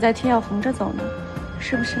么可能在 TL 横着走呢？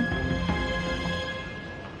是不是？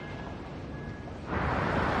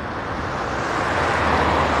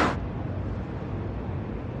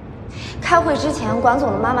开会之前，管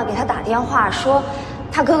总的妈妈给他打电话说，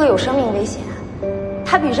他哥哥有生命危险。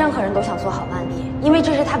他比任何人都想做好万丽，因为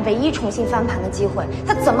这是他唯一重新翻盘的机会。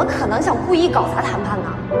他怎么可能想故意搞砸谈判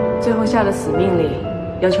呢？最后下了死命令，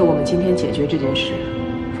要求我们今天解决这件事，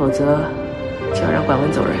否则就要让管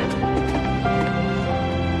文走人。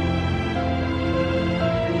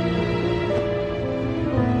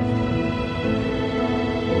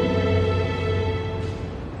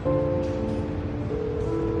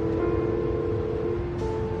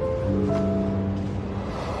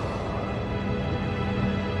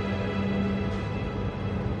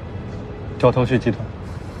掉头去集团。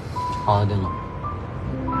好的，丁总。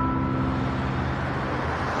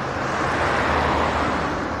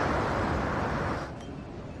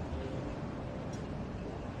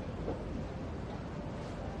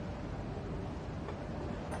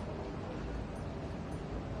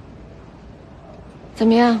怎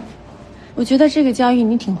么样？我觉得这个交易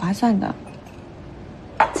你挺划算的。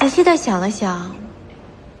仔细的想了想，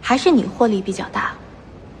还是你获利比较大。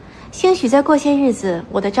兴许再过些日子，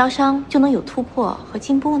我的招商就能有突破和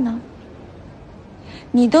进步呢。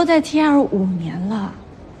你都在 TL 5年了，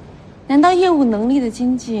难道业务能力的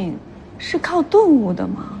精进是靠顿悟的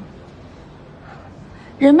吗？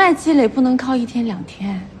人脉积累不能靠1天2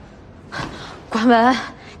天。管文，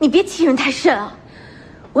你别欺人太甚啊！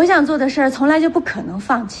我想做的事儿从来就不可能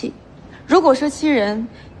放弃。如果说欺人，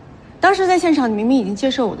当时在现场你明明已经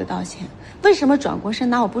接受我的道歉，为什么转过身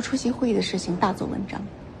拿我不出席会议的事情大做文章？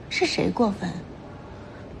是谁过分？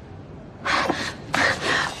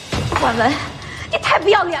管文，你太不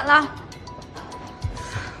要脸了！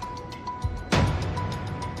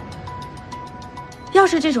要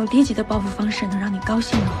是这种低级的报复方式能让你高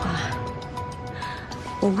兴的话，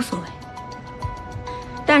我无所谓。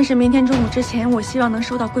但是明天中午之前，我希望能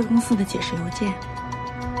收到贵公司的解释邮件。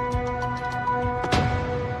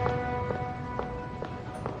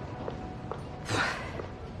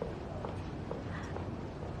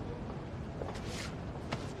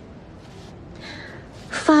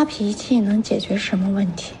发脾气能解决什么问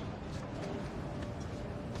题？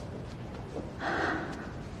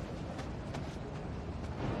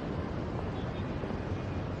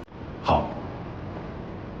好，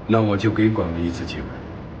那我就给管文一次机会，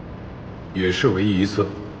也是唯一一次。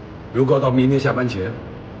如果到明天下班前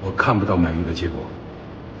我看不到满意的结果，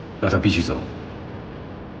那他必须走。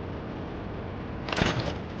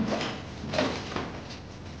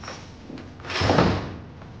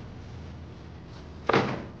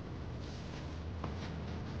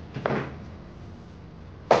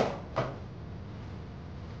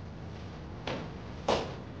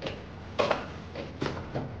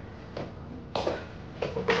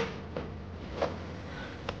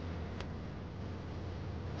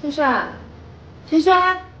萱萱，萱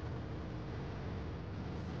萱，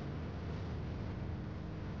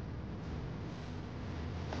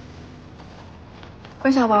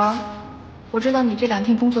关小宝，我知道你这2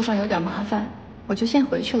天工作上有点麻烦，我就先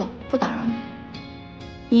回去了，不打扰你。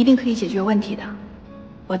你一定可以解决问题的，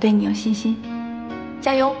我对你有信心，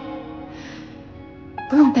加油！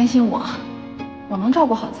不用担心我，我能照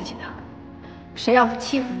顾好自己的。谁要是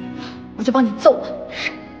欺负你，我就帮你揍他。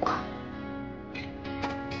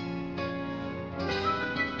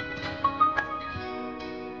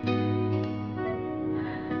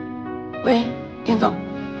喂，丁总。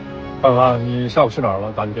婉婉，你下午去哪儿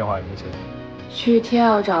了？打你电话也没接。去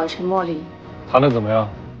TL 找陈茉莉。谈得怎么样？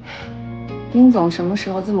丁总什么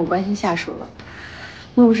时候这么关心下属了？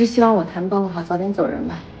莫不是希望我谈崩了好早点走人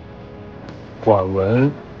吧？管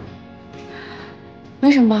文。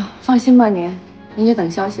没什么，放心吧您就等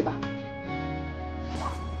消息吧。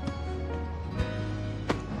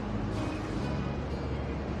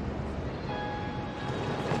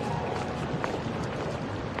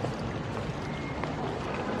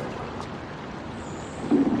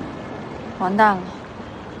完蛋了，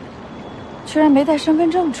居然没带身份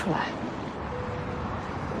证出来。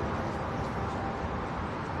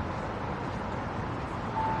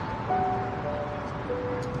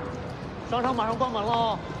商场马上关门了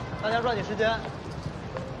哦，大家抓紧时间。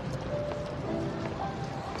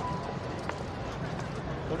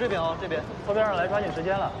走这边哦，这边后边上来，抓紧时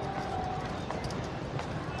间了。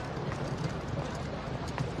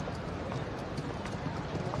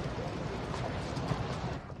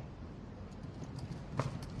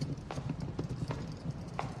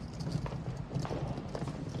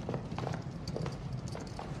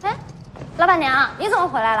老板娘，你怎么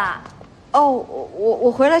回来了？哦，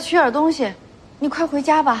我回来取点东西，你快回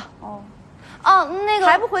家吧。哦，那个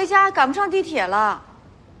还不回家，赶不上地铁了。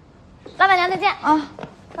老板娘再见啊，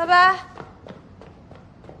拜拜。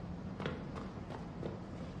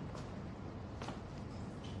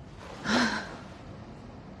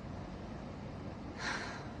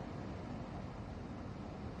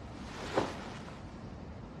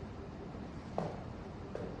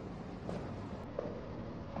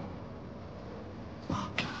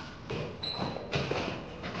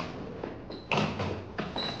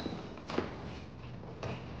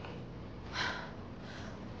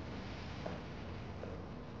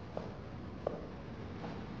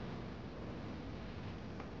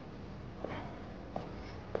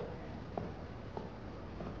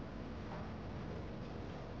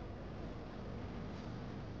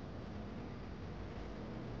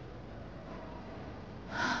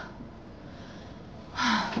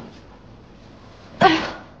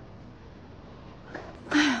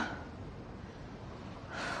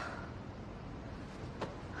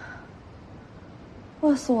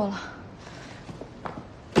饿死我了！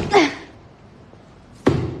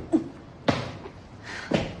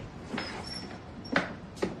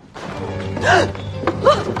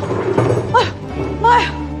妈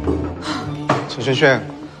呀！陈萱萱，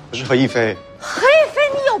我是何亦菲。何亦菲，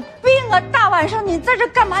你有病啊！大晚上你在这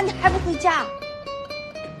干嘛？你还不回家？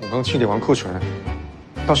我刚清理完库存。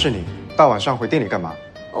倒是你，大晚上回店里干嘛？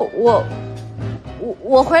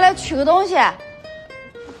我回来取个东西。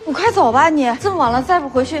你快走吧，你这么晚了再不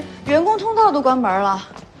回去，员工通道都关门了。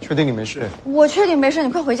确定你没事？我确定没事，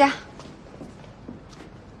你快回家。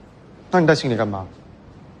那你带行李干嘛？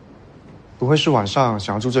不会是晚上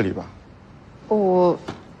想要住这里吧？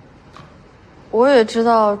我也知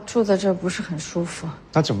道住在这不是很舒服。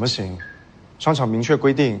那怎么行？商场明确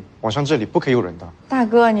规定，晚上这里不可以有人的。大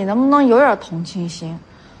哥，你能不能有点同情心？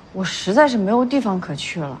我实在是没有地方可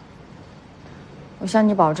去了。我向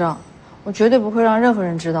你保证，我绝对不会让任何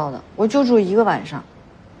人知道的。我就住1个晚上。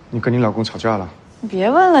你跟你老公吵架了？你别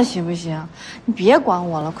问了行不行？你别管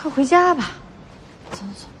我了，快回家吧。走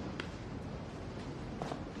走。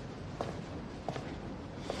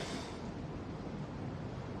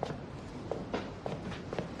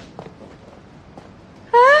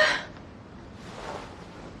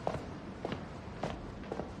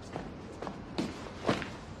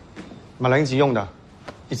买来应急用的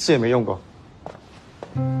，1次也没用过。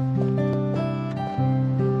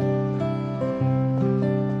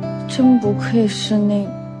真不愧是那，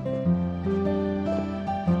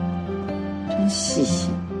真细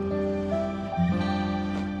心。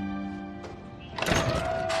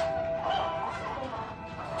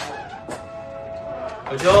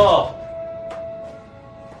小秋，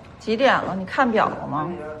几点了？你看表了吗？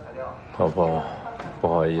老婆，不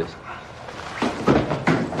好意思。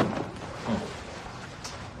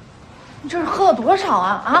你这是喝了多少啊？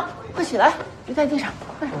啊，快起来，别在地上，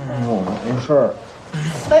快点。我没事儿。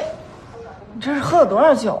哎，你这是喝了多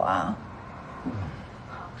少酒啊？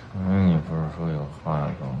你不是说有话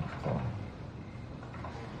跟我说？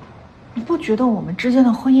你不觉得我们之间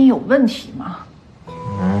的婚姻有问题吗？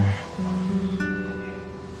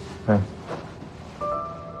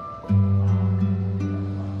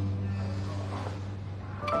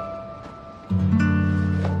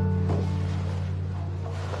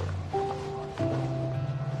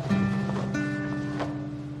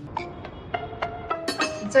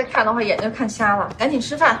再看的话，眼睛看瞎了。赶紧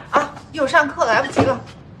吃饭啊！一会儿上课来不及了。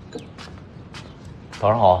早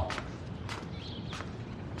上好。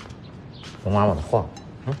我妈妈的话，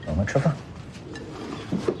我们吃饭。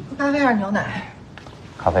喝咖啡还是牛奶？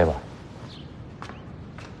咖啡吧。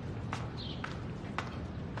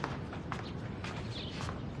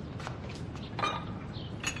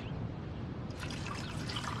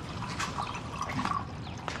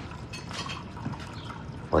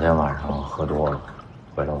昨天晚上喝多了。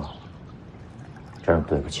回头，真是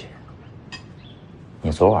对不起。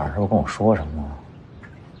你昨晚上是不是跟我说什么？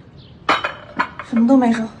什么都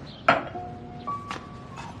没说。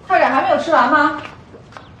菜点还没有吃完吗？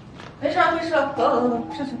没吃完，没吃了，走，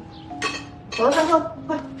上去。走了，上车，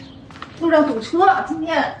快！路上堵车，今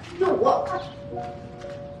天周5，快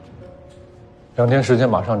2天时间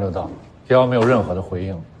马上就到，TL没有任何的回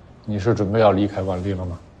应，你是准备要离开万丽了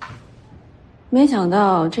吗？没想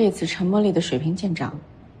到这次陈茉莉的水平见长，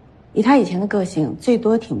以她以前的个性，最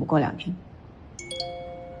多挺不过2天。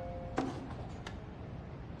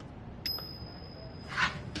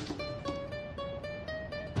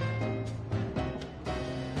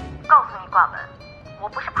告诉你，挂文，我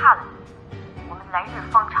不是怕了你，我们来日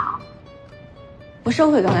方长。我收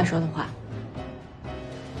回刚才说的话。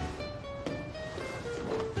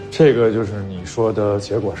这个就是你说的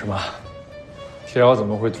结果是吗？TL怎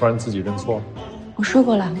么会突然自己认错？我说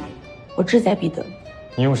过了，我志在必得。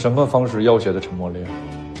你用什么方式要挟的陈茉莉？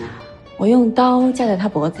我用刀架在他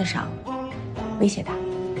脖子上，威胁他。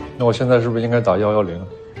那我现在是不是应该打110？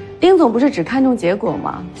丁总不是只看重结果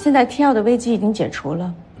吗？现在 TL 的危机已经解除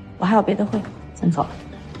了，我还有别的会，先走了。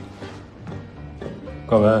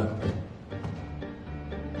冠文，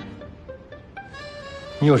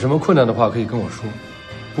你有什么困难的话可以跟我说，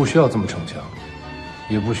不需要这么逞强，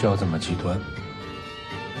也不需要这么极端。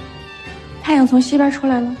太阳从西边出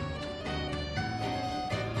来了。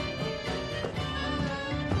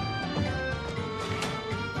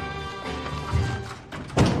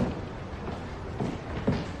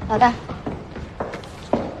老大，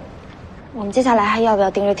我们接下来还要不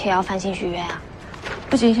要盯着TL翻新续约啊？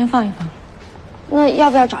不急，先放一放。那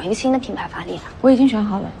要不要找一个新的品牌发力啊？我已经选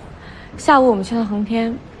好了，下午我们去趟恒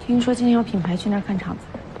天，听说今天有品牌去那儿看场子。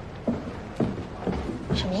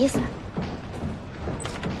什么意思啊？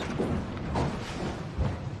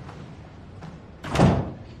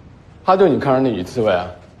他对你看上那女刺猬啊？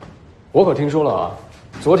我可听说了啊，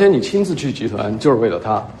昨天你亲自去集团就是为了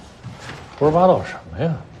她。胡说八道什么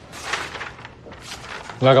呀？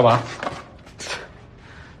你来干嘛？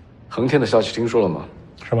恒天的消息听说了吗？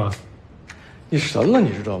是吗？你神了，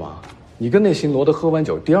你知道吗？你跟那姓罗的喝完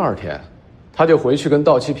酒，第2天，他就回去跟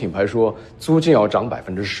道奇品牌说租金要涨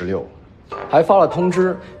16%，还发了通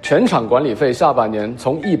知，全场管理费下半年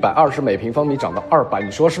从120每平方米涨到200，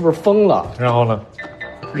你说是不是疯了？然后呢？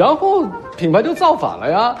然后品牌就造反了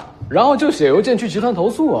呀，然后就写邮件去集团投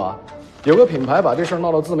诉啊。有个品牌把这事儿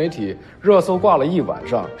闹到自媒体热搜挂了1晚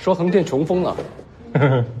上，说横店穷疯了。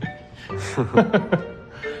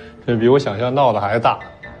这比我想象闹的还大。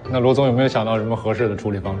那罗总有没有想到什么合适的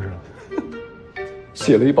处理方式？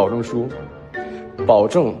写了一保证书，保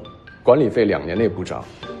证管理费2年内不涨，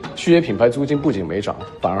续约品牌租金不仅没涨，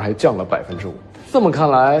反而还降了5%。这么看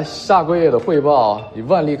来，下个月的汇报，你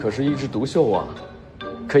万历可是一枝独秀啊，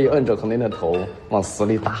可以摁着横天的头往死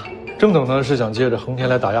里打。郑总呢是想借着横天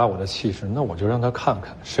来打压我的气势，那我就让他看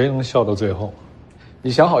看谁能笑到最后。你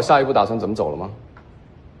想好下一步打算怎么走了吗？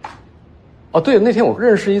哦，对了，那天我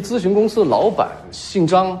认识一咨询公司的老板，姓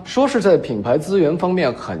张，说是在品牌资源方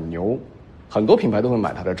面很牛，很多品牌都会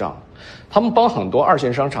买他的账。他们帮很多2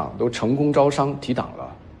线商场都成功招商提档了，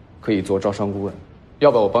可以做招商顾问。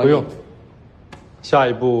要不要我帮你？不用，下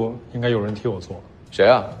一步应该有人替我做。谁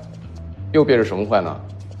啊？又憋着什么坏呢？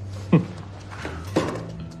哼。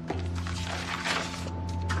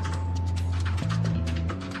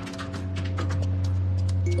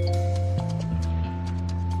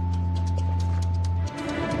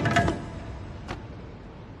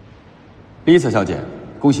丽萨小姐，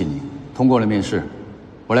恭喜你通过了面试，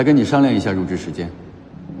我来跟你商量一下入职时间。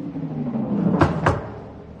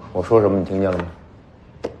我说什么你听见了吗？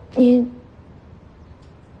你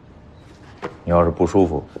要是不舒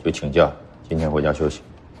服就请假，今天回家休息。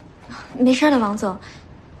没事的，王总。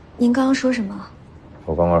您刚刚说什么？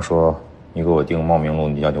我刚刚说你给我订茂名路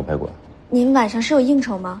那家牛排馆。您晚上是有应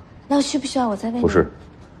酬吗？那需不需要我再为您？不是，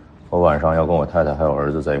我晚上要跟我太太还有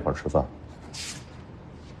儿子在一块吃饭。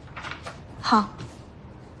好。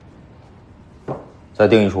再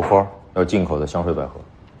订一束花，要进口的香水百合。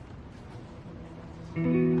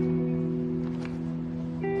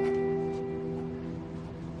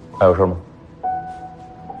还有事吗？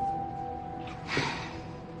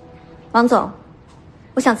王总，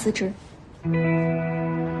我想辞职。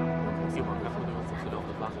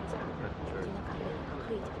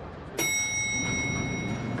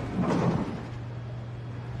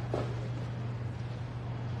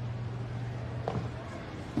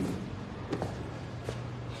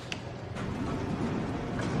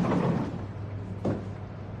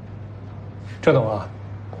郑总啊，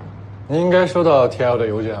您应该收到 TL 的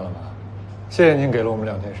邮件了吧？谢谢您给了我们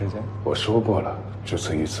2天时间。我说过了，只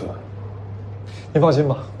此一次。您放心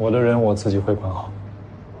吧，我的人我自己会管好。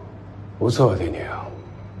不错，丁宁，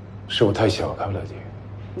是我太小看了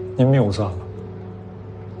你。您谬算了。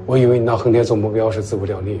我以为你拿横天做目标是自不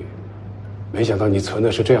量力，没想到你存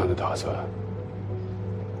的是这样的打算，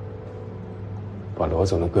把罗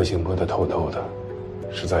总的个性摸得透透的，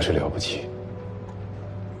实在是了不起。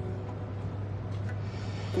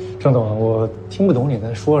郑总，我听不懂你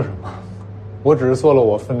在说什么，我只是做了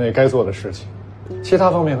我分内该做的事情，其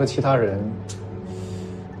他方面和其他人，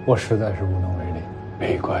我实在是无能为力。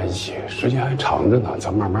没关系，时间还长着呢，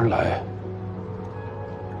咱慢慢来。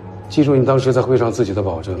记住你当时在会上自己的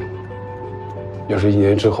保证，要是1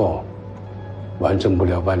年之后完成不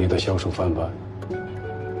了万里的销售翻版，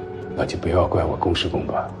那就不要怪我公事公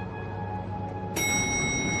办。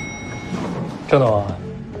郑总啊，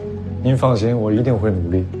您放心，我一定会努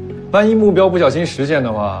力。万一目标不小心实现的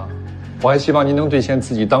话，我还希望您能兑现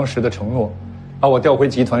自己当时的承诺，把我调回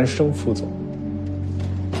集团升副总。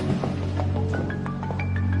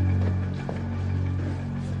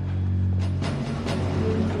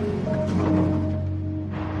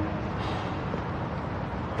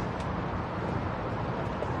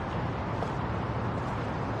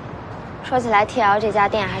说起来 ，TL 这家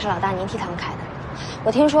店还是老大您替他们开的。我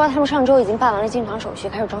听说他们上周已经办完了进场手续，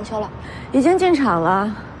开始装修了。已经进场了，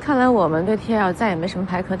看来我们对 TL 再也没什么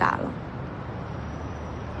牌可打了。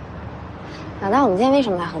老大，我们今天为什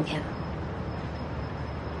么来横天？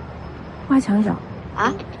挖墙脚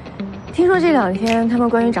啊？听说这2天他们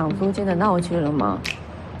关于涨租金的闹剧了吗？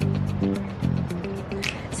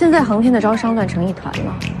现在横天的招商乱成一团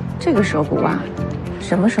了，这个时候不挖，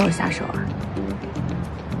什么时候下手啊？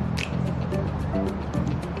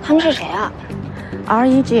他们是谁啊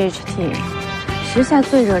？REGHT， 时下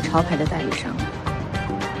最热潮牌的代理商。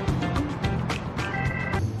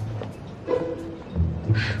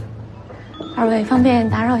2位方便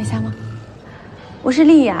打扰一下吗？我是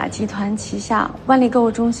丽雅集团旗下万丽购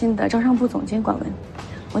物中心的招商部总监管文，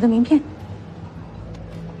我的名片。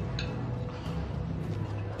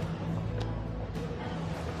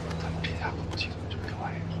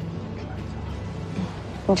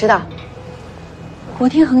你知道？我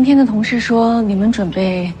听横天的同事说，你们准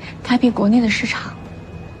备开辟国内的市场。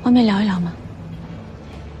方便聊一聊吗？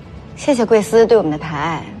谢谢贵司对我们的抬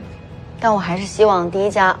爱，但我还是希望第一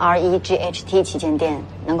家 REGHT 旗舰店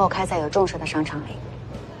能够开在有重视的商场里，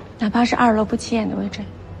哪怕是2楼不起眼的位置。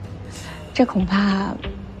这恐怕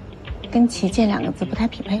跟旗舰2个字不太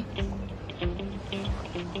匹配。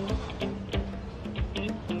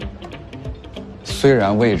虽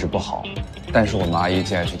然位置不好，但是我们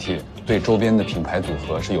REGHT 对周边的品牌组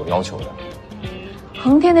合是有要求的。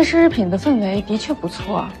恒天的奢侈品的氛围的确不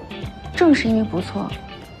错，正是因为不错，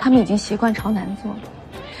他们已经习惯朝南做。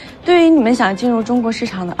对于你们想进入中国市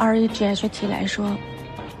场的 REGHT 来说，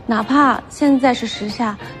哪怕现在是时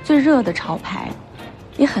下最热的潮牌，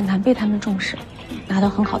也很难被他们重视，拿到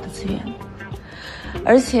很好的资源。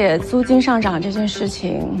而且租金上涨这件事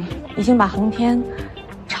情，已经把恒天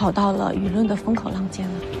炒到了舆论的风口浪尖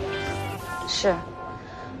了。是，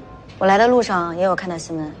我来的路上也有看到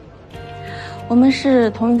新闻。我们是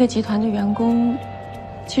同一个集团的员工，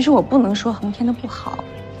其实我不能说恒天的不好，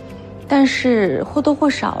但是或多或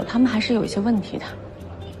少他们还是有一些问题的。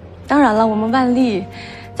当然了，我们万丽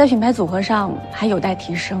在品牌组合上还有待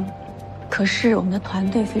提升，可是我们的团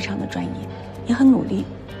队非常的专业，也很努力。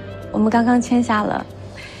我们刚刚签下了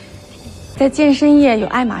在健身业有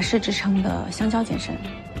爱马仕之称的香蕉健身。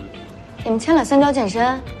你们签了香蕉健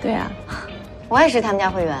身？对啊，我也是他们家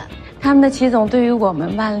会员。他们的齐总对于我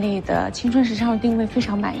们万丽的青春时尚的定位非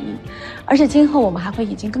常满意，而且今后我们还会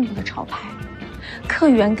引进更多的潮牌，客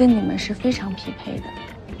源跟你们是非常匹配的。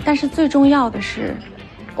但是最重要的是，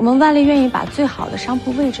我们万丽愿意把最好的商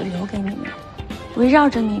铺位置留给你们，围绕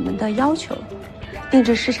着你们的要求定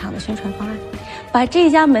制市场的宣传方案，把这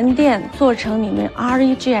家门店做成你们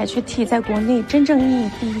REGHT 在国内真正意义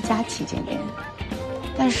第一家旗舰店。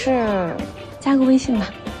但是加个微信吧，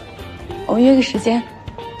我们约个时间，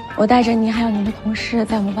我带着您还有您的同事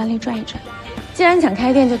在我们万丽转一转。既然想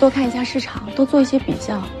开店，就多看一下市场，多做一些比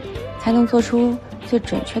较，才能做出最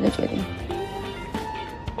准确的决定。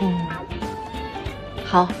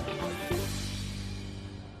好。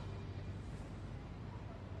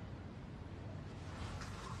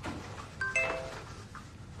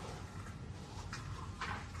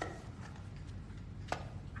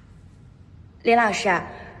林老师，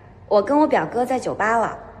我跟我表哥在酒吧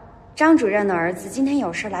了，张主任的儿子今天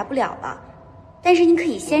有事来不了了，但是您可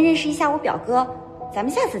以先认识一下我表哥，咱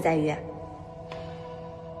们下次再约。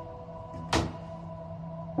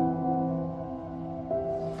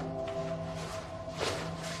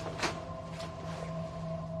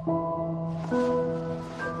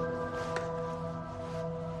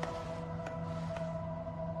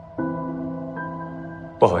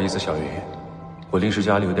不好意思，小云，我临时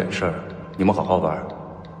家里有点事儿，你们好好玩。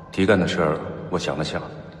题干的事儿我想了想，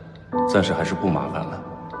暂时还是不麻烦了，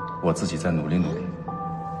我自己再努力努力。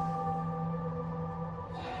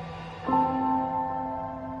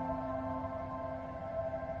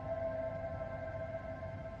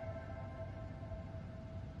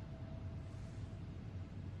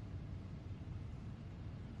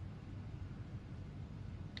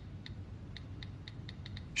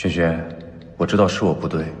轩轩，我知道是我不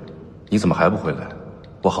对，你怎么还不回来？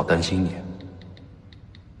我好担心你。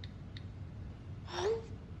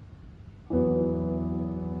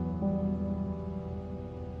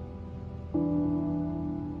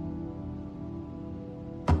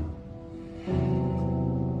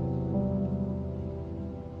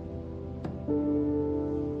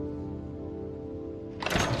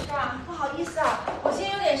不好意思啊，我今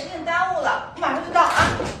天有点事情耽误了，我马上就到啊。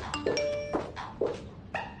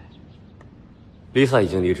Lisa 已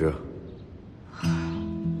经离职。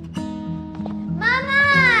妈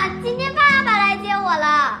妈，今天爸爸来接我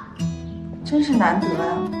了，真是难得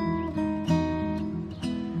呀。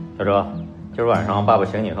小哲，今儿晚上爸爸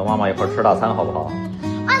请你和妈妈一块吃大餐，好不好？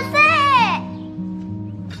哇塞！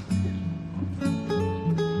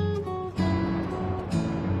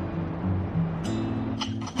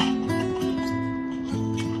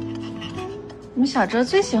我们小哲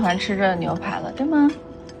最喜欢吃这牛排了，对吗？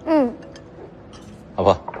嗯。老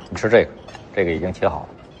婆，你吃这个，这个已经切好了，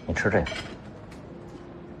你吃这个。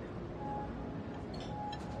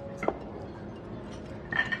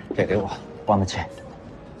这给我，帮着切。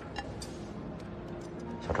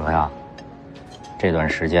小哲呀，这段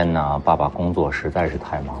时间呢，爸爸工作实在是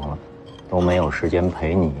太忙了，都没有时间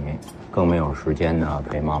陪你，更没有时间呢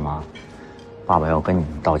陪妈妈。爸爸要跟你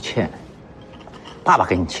们道歉。爸爸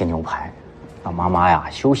给你切牛排，让妈妈呀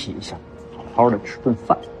休息一下，好好的吃顿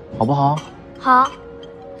饭，好不好？好。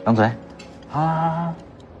张嘴，啊，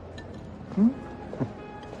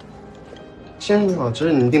先生好，这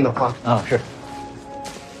是您订的花啊，是。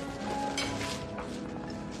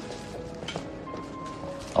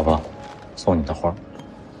老婆，送你的花。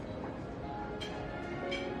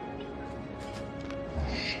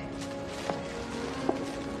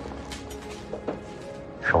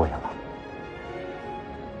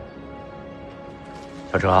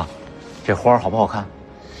哲，这花好不好看？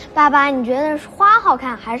爸爸，你觉得是花好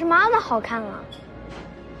看还是妈妈好看啊？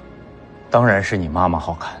当然是你妈妈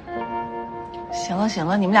好看。行了行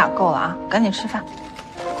了，你们俩够了啊，赶紧吃饭。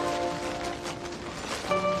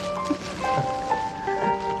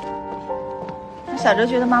小哲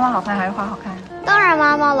觉得妈妈好看还是花好看？当然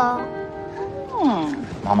妈妈了。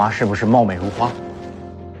妈妈是不是貌美如花？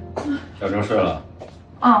小哲睡了。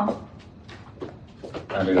啊。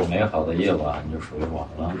那这个美好的夜晚就属于我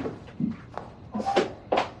了。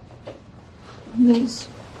累死。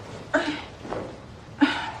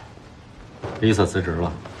Lisa 辞职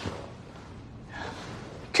了。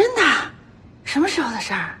真的？什么时候的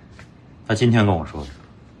事儿？她今天跟我说的。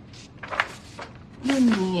那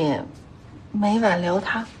你没挽留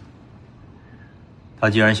她？她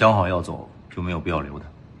既然想好要走，就没有必要留她。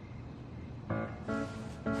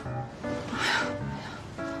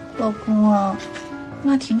老公啊，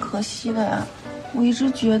那挺可惜的呀。我一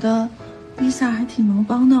直觉得 Lisa 还挺能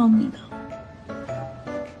帮到你的。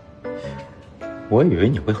我以为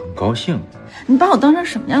你会很高兴。你把我当成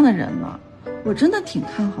什么样的人了？我真的挺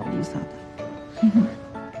看好 Lisa 的。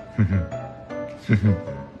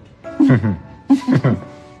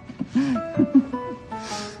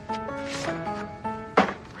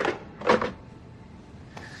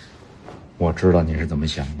我知道你是怎么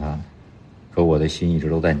想的，可我的心一直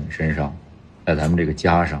都在你身上，在咱们这个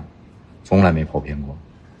家上，从来没跑偏过。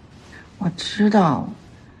我知道，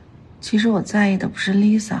其实我在意的不是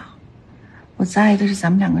Lisa， 我在意的是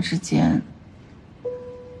咱们两个之间。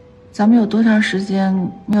咱们有多长时间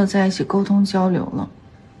没有在一起沟通交流了？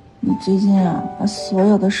你最近啊，把所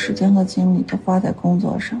有的时间和精力都花在工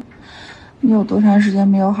作上，你有多长时间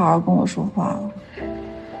没有好好跟我说话了？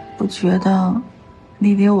我觉得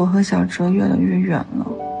你离我和小哲越来越远了。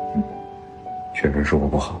确实是我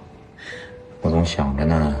不好，我总想着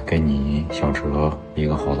呢，给你小哲一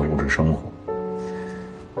个好的物质生活，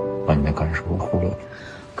把你的感受忽略了。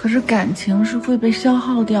可是感情是会被消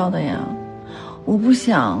耗掉的呀。我不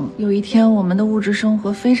想有一天我们的物质生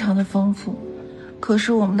活非常的丰富，可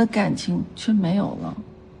是我们的感情却没有了。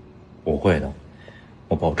不会的，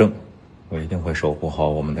我保证，我一定会守护好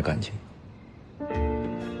我们的感情。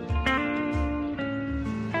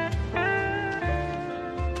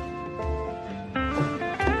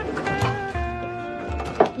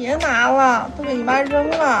别拿了，都给你妈扔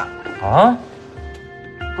了。啊？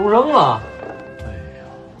都扔了？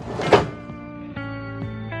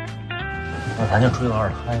那咱就追个二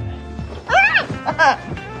胎呗。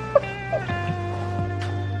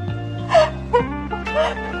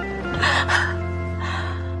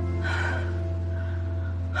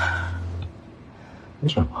你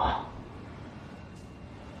怎么？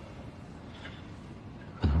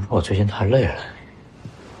可能是我最近太累了。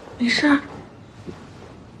没事儿，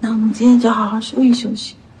那我们今天就好好休息休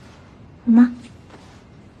息，好吗？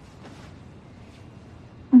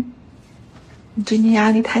你最近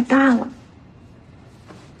压力太大了。